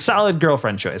 nice. It's a solid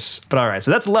girlfriend choice. But all right, so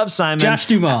that's Love, Simon. Josh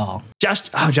Duhamel. Josh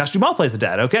Duhamel plays the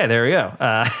dad. Okay, there we go.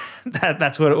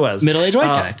 That's what it was. Middle-aged white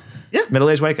guy. Yeah,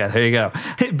 middle-aged white guy. There you go.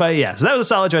 but yeah, so that was a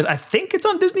solid choice. I think it's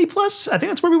on Disney Plus. I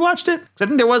think that's where we watched it. 'Cause I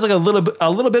think there was like a little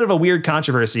bit of a weird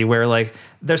controversy where like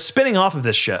they're spinning off of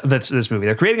this movie.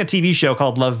 They're creating a TV show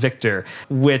called Love, Victor,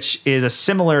 which is a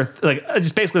similar, like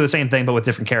just basically the same thing, but with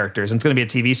different characters. And it's going to be a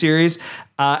TV series.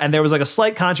 And there was like a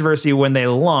slight controversy when they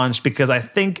launched because I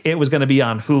think it was going to be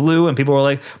on Hulu, and people were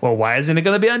like, well, why isn't it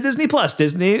going to be on Disney Plus,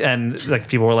 Disney? And like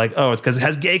people were like, oh, it's because it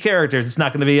has gay characters. It's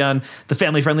not going to be on the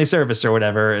family-friendly service or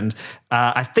whatever. And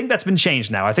I think that's been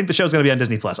changed now. I think the show's going to be on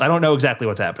Disney Plus. I don't know exactly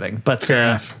what's happening, but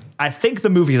I think the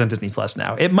movie is on Disney Plus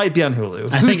now. It might be on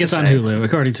Hulu. I think it's on Hulu,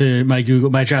 according to my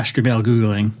Josh Duhamel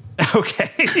Googling. Okay,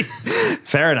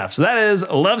 fair enough. So that is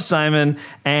Love, Simon,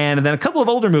 and then a couple of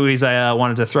older movies I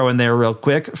wanted to throw in there real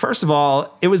quick. First of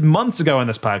all, it was months ago on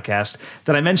this podcast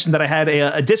that I mentioned that I had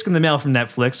a disc in the mail from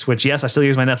Netflix, which, yes, I still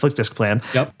use my Netflix disc plan.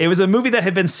 Yep. It was a movie that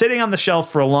had been sitting on the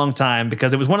shelf for a long time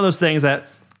because it was one of those things that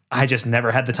I just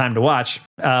never had the time to watch.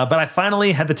 But I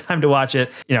finally had the time to watch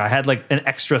it. You know, I had like an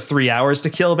extra 3 hours to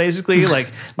kill, basically. Like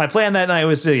my plan that night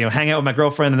was to, hang out with my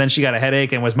girlfriend, and then she got a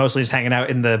headache and was mostly just hanging out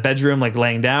in the bedroom, like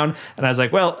laying down. And I was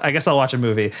like, well, I guess I'll watch a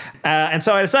movie. And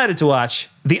so I decided to watch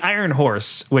The Iron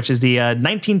Horse, which is the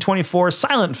 1924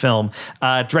 silent film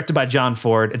directed by John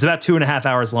Ford. It's about 2.5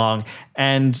 hours long.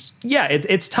 And yeah,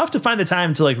 it's tough to find the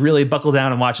time to like really buckle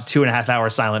down and watch a 2.5 hour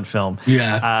silent film.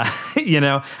 Yeah.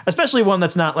 Especially one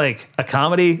that's not like a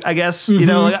comedy, I guess.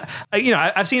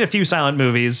 I've seen a few silent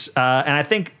movies, and I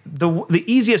think the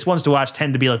easiest ones to watch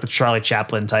tend to be like the Charlie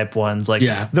Chaplin type ones. Like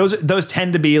those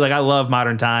tend to be like, I love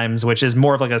Modern Times, which is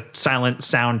more of like a silent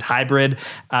sound hybrid.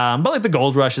 But like the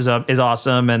Gold Rush is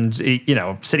awesome, and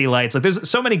City Lights. Like there's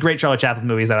so many great Charlie Chaplin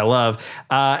movies that I love,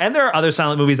 and there are other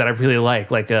silent movies that I really like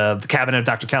The Cabinet of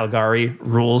Dr. Caligari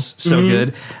rules so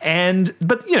good.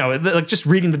 But like just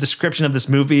reading the description of this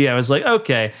movie, I was like,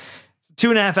 okay.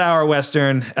 2.5 hour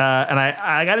Western. And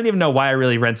I didn't even know why I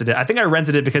really rented it. I think I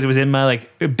rented it because it was in my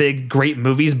like big great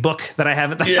movies book that I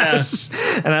have at the house.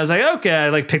 And I was like, okay, I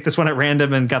like picked this one at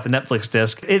random and got the Netflix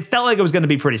disc. It felt like it was going to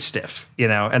be pretty stiff,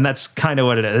 and that's kind of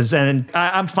what it is. And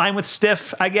I'm fine with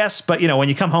stiff, I guess. But when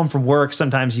you come home from work,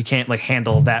 sometimes you can't like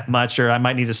handle that much, or I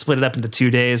might need to split it up into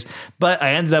 2 days. But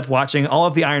I ended up watching all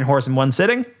of The Iron Horse in one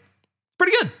sitting.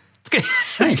 Pretty good. It's good.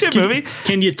 It's a good movie.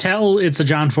 Can you tell it's a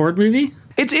John Ford movie?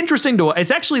 It's interesting it's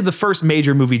actually the first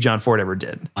major movie John Ford ever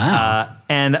did. Wow.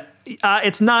 And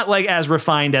it's not like as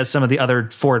refined as some of the other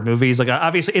Ford movies. Like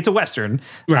obviously it's a Western.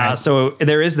 Right. So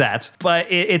there is that, but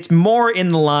it's more in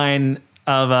the line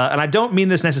of, and I don't mean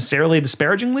this necessarily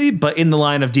disparagingly, but in the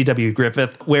line of D.W.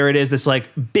 Griffith, where it is this like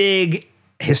big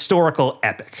historical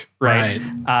epic, right?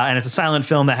 And it's a silent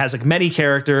film that has like many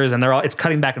characters, and it's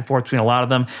cutting back and forth between a lot of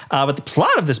them. But the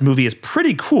plot of this movie is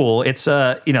pretty cool. It's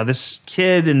this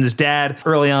kid and his dad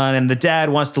early on, and the dad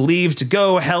wants to leave to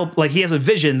go help. Like he has a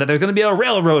vision that there's going to be a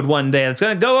railroad one day that's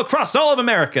going to go across all of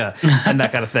America and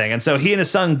that kind of thing. And so he and his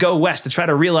son go west to try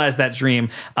to realize that dream.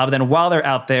 But then while they're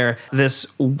out there, this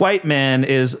white man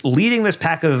is leading this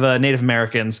pack of Native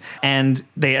Americans, and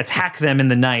they attack them in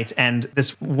the night. And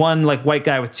this one like white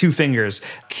guy with 2 fingers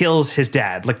kills his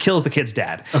dad, like kills the kid's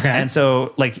dad. Okay. And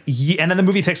so like, and then the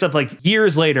movie picks up like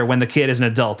years later when the kid is an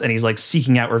adult and he's like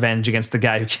seeking out revenge against the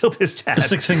guy who killed his dad. The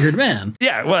 6-fingered man.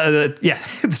 Yeah. Well, the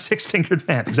 6-fingered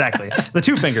man. Exactly. The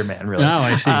 2-fingered man, really. Oh,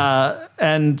 I see.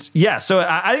 And yeah, so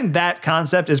I think that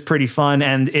concept is pretty fun,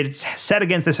 and it's set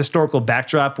against this historical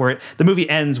backdrop where the movie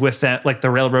ends with that, like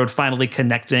the railroad finally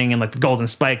connecting and like the Golden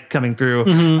Spike coming through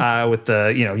with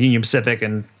the Union Pacific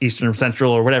and Eastern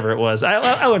Central or whatever it was.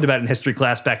 I learned about it in history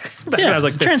class back when I was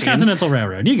like 15. Transcontinental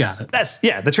Railroad. You got it.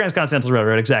 The Transcontinental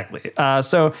Railroad, exactly.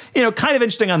 So kind of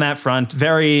interesting on that front.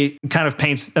 Very kind of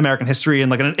paints American history in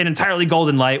like an entirely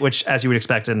golden light, which as you would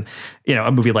expect in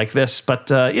a movie like this. But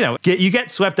you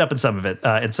get swept up in some of it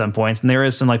at some points, and there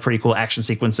is some like pretty cool action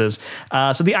sequences.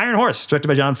 So The Iron Horse, directed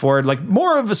by John Ford, like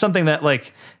more of something that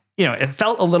like it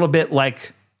felt a little bit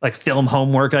like film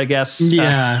homework, I guess.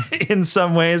 Yeah. In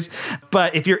some ways.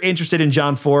 But if you're interested in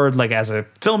John Ford, like as a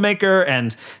filmmaker,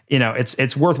 and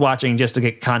it's worth watching just to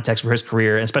get context for his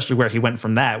career, and especially where he went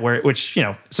from that, which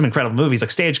some incredible movies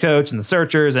like Stagecoach and The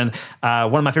Searchers, and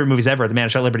one of my favorite movies ever, The Man Who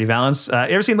Shot Liberty Valance. You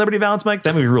ever seen Liberty Valance, Mike?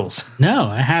 That movie rules. No,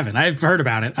 I haven't. I've heard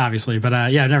about it, obviously, but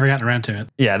I've never gotten around to it.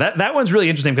 Yeah, that one's really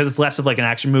interesting because it's less of like an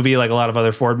action movie like a lot of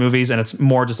other Ford movies, and it's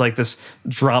more just like this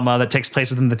drama that takes place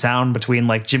within the town between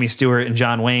like Jimmy Stewart and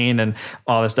John Wayne and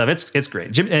all this stuff. It's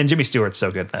great. Jimmy Stewart's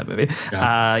so good in that movie.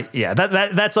 Yeah.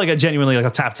 That's like a genuinely like a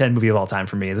top 10 movie of all time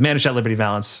for me. The Man Who Shot Liberty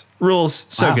Valance rules.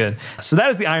 So good. So that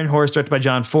is The Iron Horse, directed by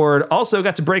John Ford. Also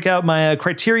got to break out my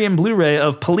Criterion Blu-ray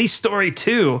of Police Story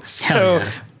 2. So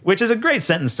which is a great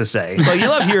sentence to say. But you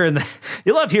love hearing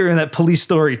that Police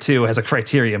Story 2 has a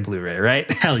Criterion Blu-ray,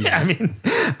 right? Hell yeah. I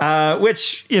mean,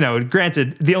 which,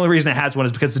 granted, the only reason it has one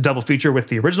is because it's a double feature with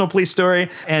the original Police Story.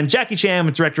 And Jackie Chan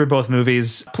was director of both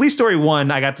movies. Police Story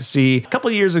 1, I got to see a couple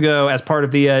of years ago as part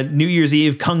of the New Year's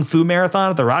Eve Kung Fu Marathon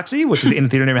at the Roxy, which is the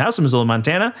in-theater neighborhood house in Missoula,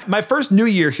 Montana. My first New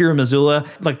Year here in Missoula,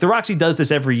 like the Roxy does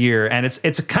this every year, and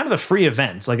it's a kind of a free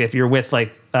event. Like if you're with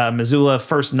like Missoula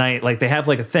first night, like they have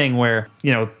like a thing where,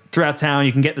 throughout town,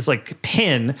 you can get this like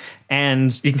pin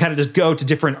and you can kind of just go to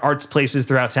different arts places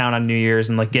throughout town on New Year's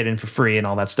and like get in for free and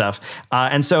all that stuff.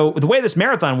 And so the way this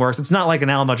marathon works, it's not like an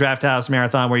Alamo Drafthouse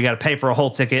marathon where you got to pay for a whole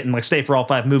ticket and like stay for all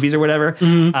 5 movies or whatever.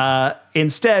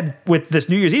 Instead, with this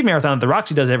New Year's Eve marathon that the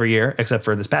Roxy does every year, except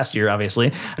for this past year,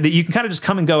 obviously, that you can kind of just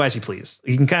come and go as you please.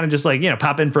 You can kind of just like,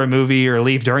 pop in for a movie or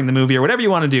leave during the movie or whatever you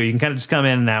want to do. You can kind of just come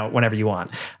in and out whenever you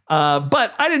want.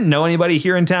 But I didn't know anybody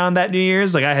here in town that New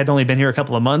Year's. Like I had only been here a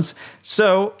couple of months.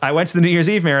 So I went to the New Year's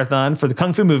Eve marathon for the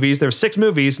Kung Fu movies. There were 6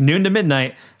 movies, noon to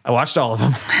midnight. I watched all of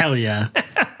them. Hell yeah.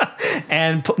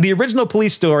 And the original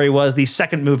Police Story was the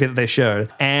second movie that they showed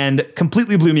and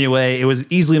completely blew me away. It was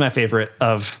easily my favorite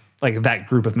of like that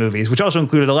group of movies, which also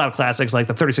included a lot of classics like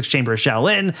the 36 Chamber of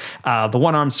Shaolin. The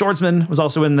One-Armed Swordsman was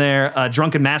also in there.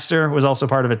 Drunken Master was also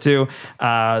part of it too.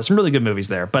 Some really good movies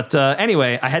there. But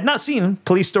anyway, I had not seen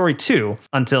Police Story 2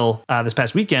 until this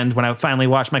past weekend when I finally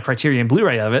watched my Criterion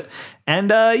Blu-ray of it.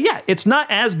 And it's not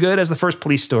as good as the first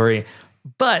Police Story,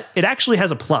 but it actually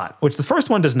has a plot, which the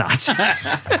first one does not.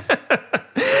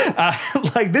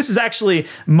 Like this is actually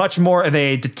much more of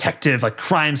a detective, like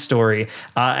crime story.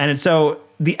 So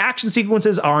the action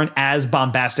sequences aren't as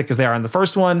bombastic as they are in the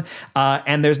first one.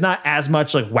 And there's not as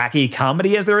much like wacky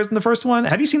comedy as there is in the first one.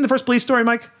 Have you seen the first Police Story,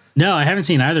 Mike? No, I haven't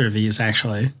seen either of these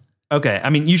actually. Okay. I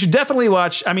mean, you should definitely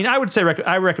watch. I mean, I would say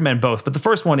I recommend both, but the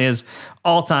first one is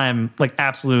all time, like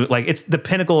absolute, like it's the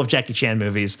pinnacle of Jackie Chan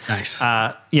movies. Nice.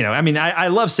 I mean, I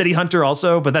love City Hunter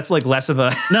also, but that's like less of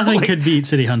a nothing could beat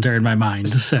City Hunter in my mind.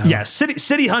 So yeah,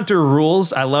 City Hunter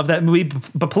rules. I love that movie,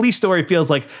 but Police Story feels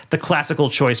like the classical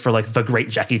choice for like the great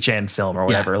Jackie Chan film or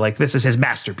whatever. Yeah. Like this is his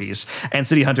masterpiece, and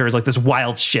City Hunter is like this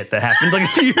wild shit that happened like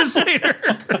a few years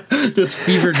later. This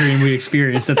fever dream we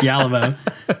experienced at the Alamo.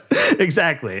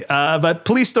 Exactly. But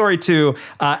Police Story 2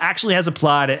 actually has a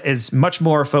plot. It is much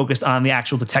more focused on the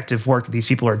actual detective work that these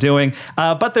people are doing.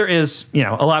 But there is,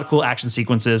 a lot of cool action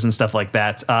sequences and stuff like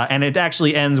that. And it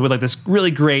actually ends with like this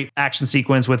really great action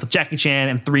sequence with Jackie Chan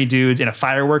and 3 dudes in a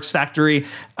fireworks factory.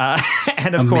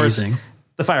 And of course,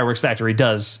 the fireworks factory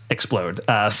does explode.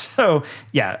 So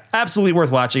yeah, absolutely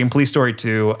worth watching. And Police Story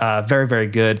 2, very, very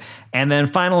good. And then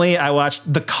finally, I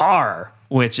watched The Car,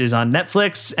 which is on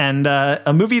Netflix, and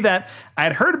a movie that I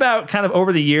had heard about kind of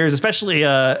over the years, especially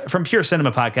from Pure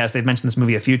Cinema Podcast. They've mentioned this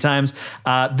movie a few times.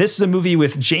 This is a movie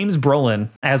with James Brolin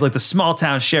as like the small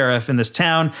town sheriff in this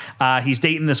town. He's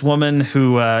dating this woman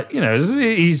who,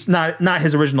 he's not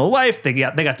his original wife. They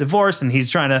got divorced, and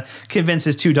he's trying to convince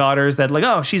his 2 daughters that like,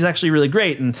 oh, she's actually really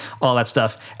great and all that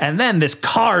stuff. And then this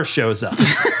car shows up.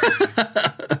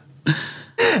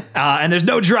 And there's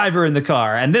no driver in the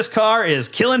car, and this car is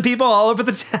killing people all over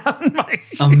the town.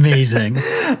 Amazing.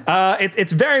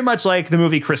 It's very much like the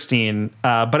movie Christine,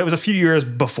 but it was a few years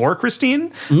before Christine,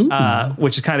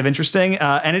 which is kind of interesting.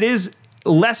 And it is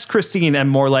less Christine and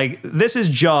more like this is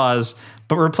Jaws,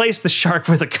 but replace the shark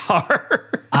with a car.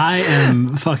 I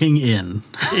am fucking in.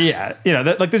 Yeah.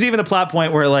 There's even a plot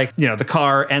point where like, the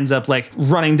car ends up like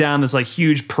running down this like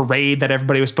huge parade that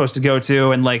everybody was supposed to go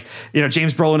to. And like,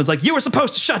 James Brolin is like, you were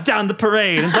supposed to shut down the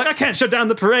parade. And it's like, I can't shut down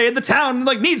the parade. The town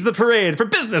like needs the parade for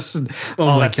business and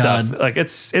all that stuff. Like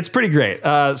it's pretty great.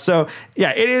 So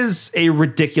yeah, it is a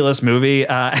ridiculous movie.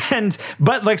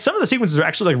 But like some of the sequences are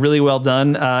actually like really well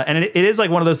done. And it is like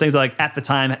one of those things that like at the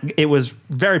time it was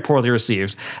very poorly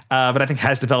received. But I think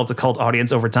has developed a cult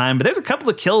audience over time. But there's a couple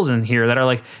of kills in here that are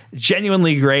like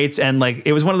genuinely great. And like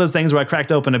it was one of those things where I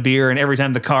cracked open a beer, and every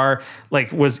time the car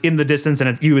like was in the distance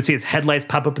and you would see its headlights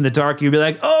pop up in the dark, you'd be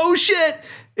like, oh shit,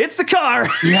 it's the car.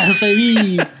 Yeah,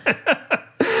 baby.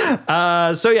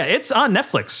 So yeah, it's on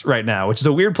Netflix right now, which is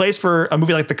a weird place for a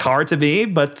movie like The Car to be.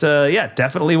 But yeah,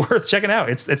 definitely worth checking out.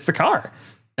 It's The Car.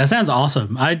 That sounds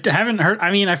awesome. I haven't heard. I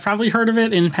mean, I've probably heard of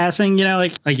it in passing,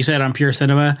 like you said on Pure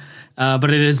Cinema, but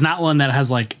it is not one that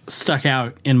has like stuck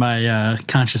out in my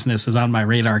consciousness as on my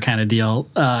radar kind of deal.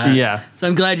 Yeah. So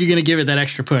I'm glad you're going to give it that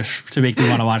extra push to make me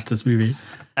want to watch this movie.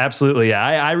 Absolutely, yeah.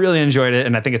 I really enjoyed it,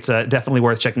 and I think it's definitely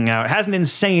worth checking out. It has an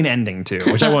insane ending, too,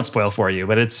 which I won't spoil for you,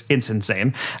 but it's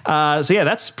insane. So yeah,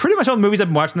 that's pretty much all the movies I've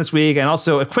been watching this week, and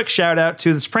also a quick shout-out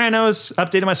to The Sopranos.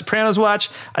 Updated my Sopranos watch.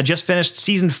 I just finished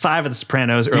Season 5 of The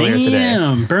Sopranos earlier today.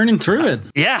 Damn, burning through it.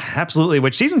 Yeah, absolutely,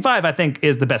 which Season 5, I think,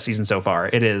 is the best season so far.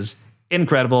 It is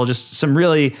incredible. Just some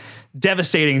really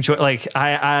devastating like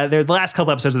the last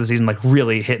couple episodes of the season like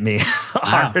really hit me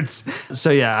hard.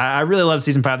 So yeah, I really love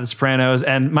season 5 of The Sopranos,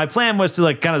 and my plan was to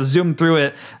like kind of zoom through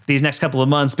it these next couple of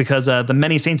months because The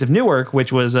Many Saints of Newark,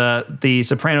 which was the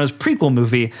Sopranos prequel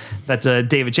movie that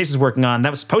David Chase is working on, that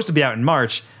was supposed to be out in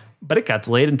March, but it got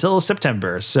delayed until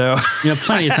September. So you have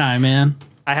plenty of time, man.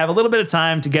 I have a little bit of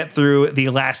time to get through the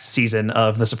last season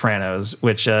of The Sopranos,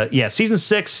 which season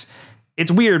 6. It's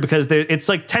weird because it's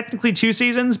like technically 2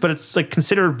 seasons, but it's like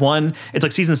considered one. It's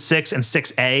like season 6 and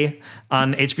 6A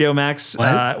on HBO Max,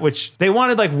 which they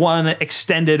wanted like one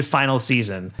extended final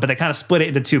season, but they kind of split it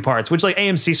into 2 parts, which like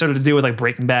AMC started to do with like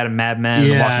Breaking Bad and Mad Men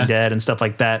and The Walking Dead and stuff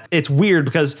like that. It's weird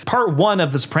because part 1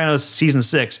 of The Sopranos season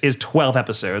 6 is 12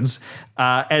 episodes.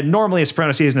 And normally a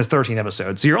Sopranos season is 13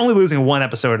 episodes. So you're only losing 1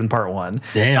 episode in part 1.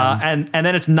 Damn. And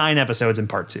then it's 9 episodes in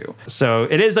part 2. So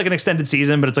it is like an extended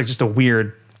season, but it's like just a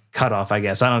weird cutoff, I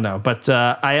guess. I don't know. But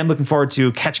I am looking forward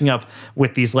to catching up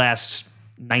with these last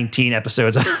 19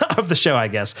 episodes of the show, I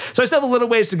guess. So I still have a little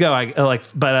ways to go.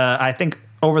 But I think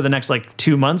over the next like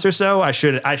 2 months or so, I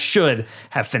should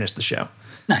have finished the show.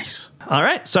 Nice. All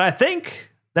right. So I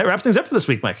think that wraps things up for this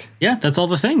week, Mike. Yeah, that's all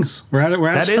the things. We're out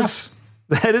of stuff.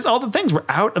 That is all the things. We're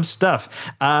out of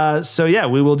stuff. So yeah,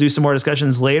 we will do some more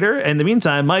discussions later. In the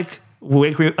meantime, Mike,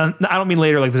 I don't mean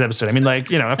later like this episode. I mean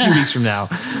like, a few weeks from now.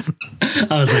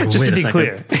 I was like, just to be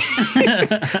clear.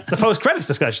 The post-credits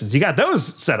discussions, you got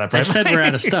those set up, right? I said Mike? we're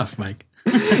out of stuff, Mike.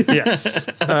 Yes.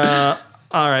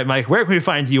 All right, Mike, where can we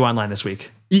find you online this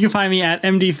week? You can find me at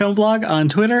MD Filmblog on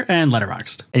Twitter and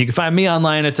Letterboxd. And you can find me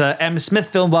online at M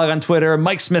Smith Filmblog on Twitter,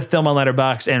 Mike Smith Film on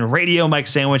Letterboxd, and Radio Mike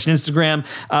Sandwich on Instagram.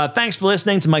 Thanks for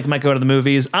listening to Mike Might Go to the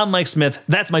Movies. I'm Mike Smith.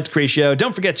 That's Mike DeCrescio.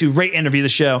 Don't forget to rate and review the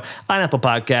show on Apple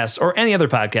Podcasts or any other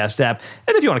podcast app.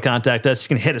 And if you want to contact us, you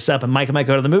can hit us up at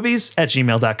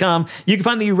MikeMightGoToTheMovies@gmail.com. You can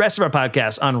find the rest of our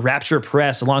podcasts on Rapture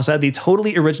Press alongside the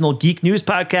Totally Original Geek News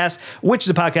Podcast, which is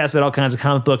a podcast about all kinds of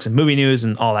comic books and movie news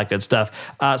and all that good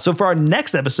stuff. So for our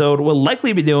next episode, we'll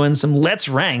likely be doing some Let's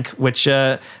Rank, which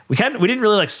we didn't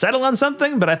really like settle on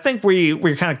something, but I think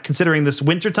we're kind of considering this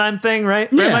wintertime thing, right?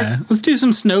 Yeah, right, Mike? Let's do some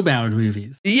snowbound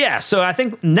movies. Yeah, so I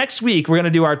think next week we're going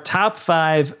to do our top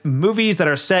 5 movies that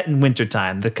are set in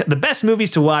wintertime, the best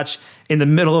movies to watch in the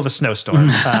middle of a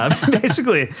snowstorm,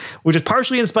 basically, which is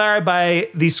partially inspired by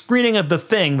the screening of The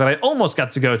Thing that I almost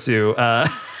got to go to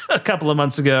a couple of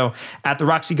months ago at the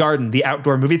Roxy Garden, the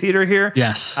outdoor movie theater here.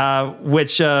 Yes.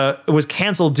 Which was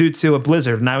canceled due to a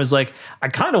blizzard. And I was like, I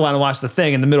kind of want to watch The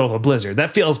Thing in the middle of a blizzard.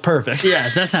 That feels perfect. Yeah,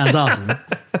 that sounds awesome.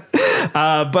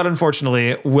 But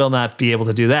unfortunately, we'll not be able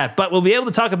to do that. But we'll be able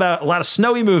to talk about a lot of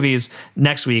snowy movies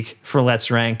next week for Let's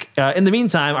Rank. In the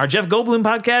meantime, our Jeff Goldblum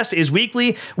podcast is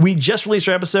weekly. We just released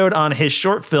our episode on his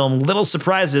short film, Little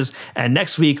Surprises. And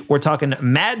next week, we're talking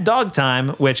Mad Dog Time,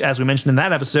 which, as we mentioned in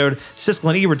that episode, Siskel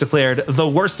and Ebert declared the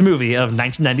worst movie of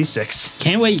 1996.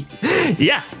 Can't wait.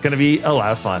 Yeah, going to be a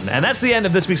lot of fun. And that's the end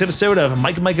of this week's episode of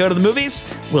Mike Might Go to the Movies.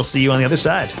 We'll see you on the other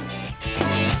side.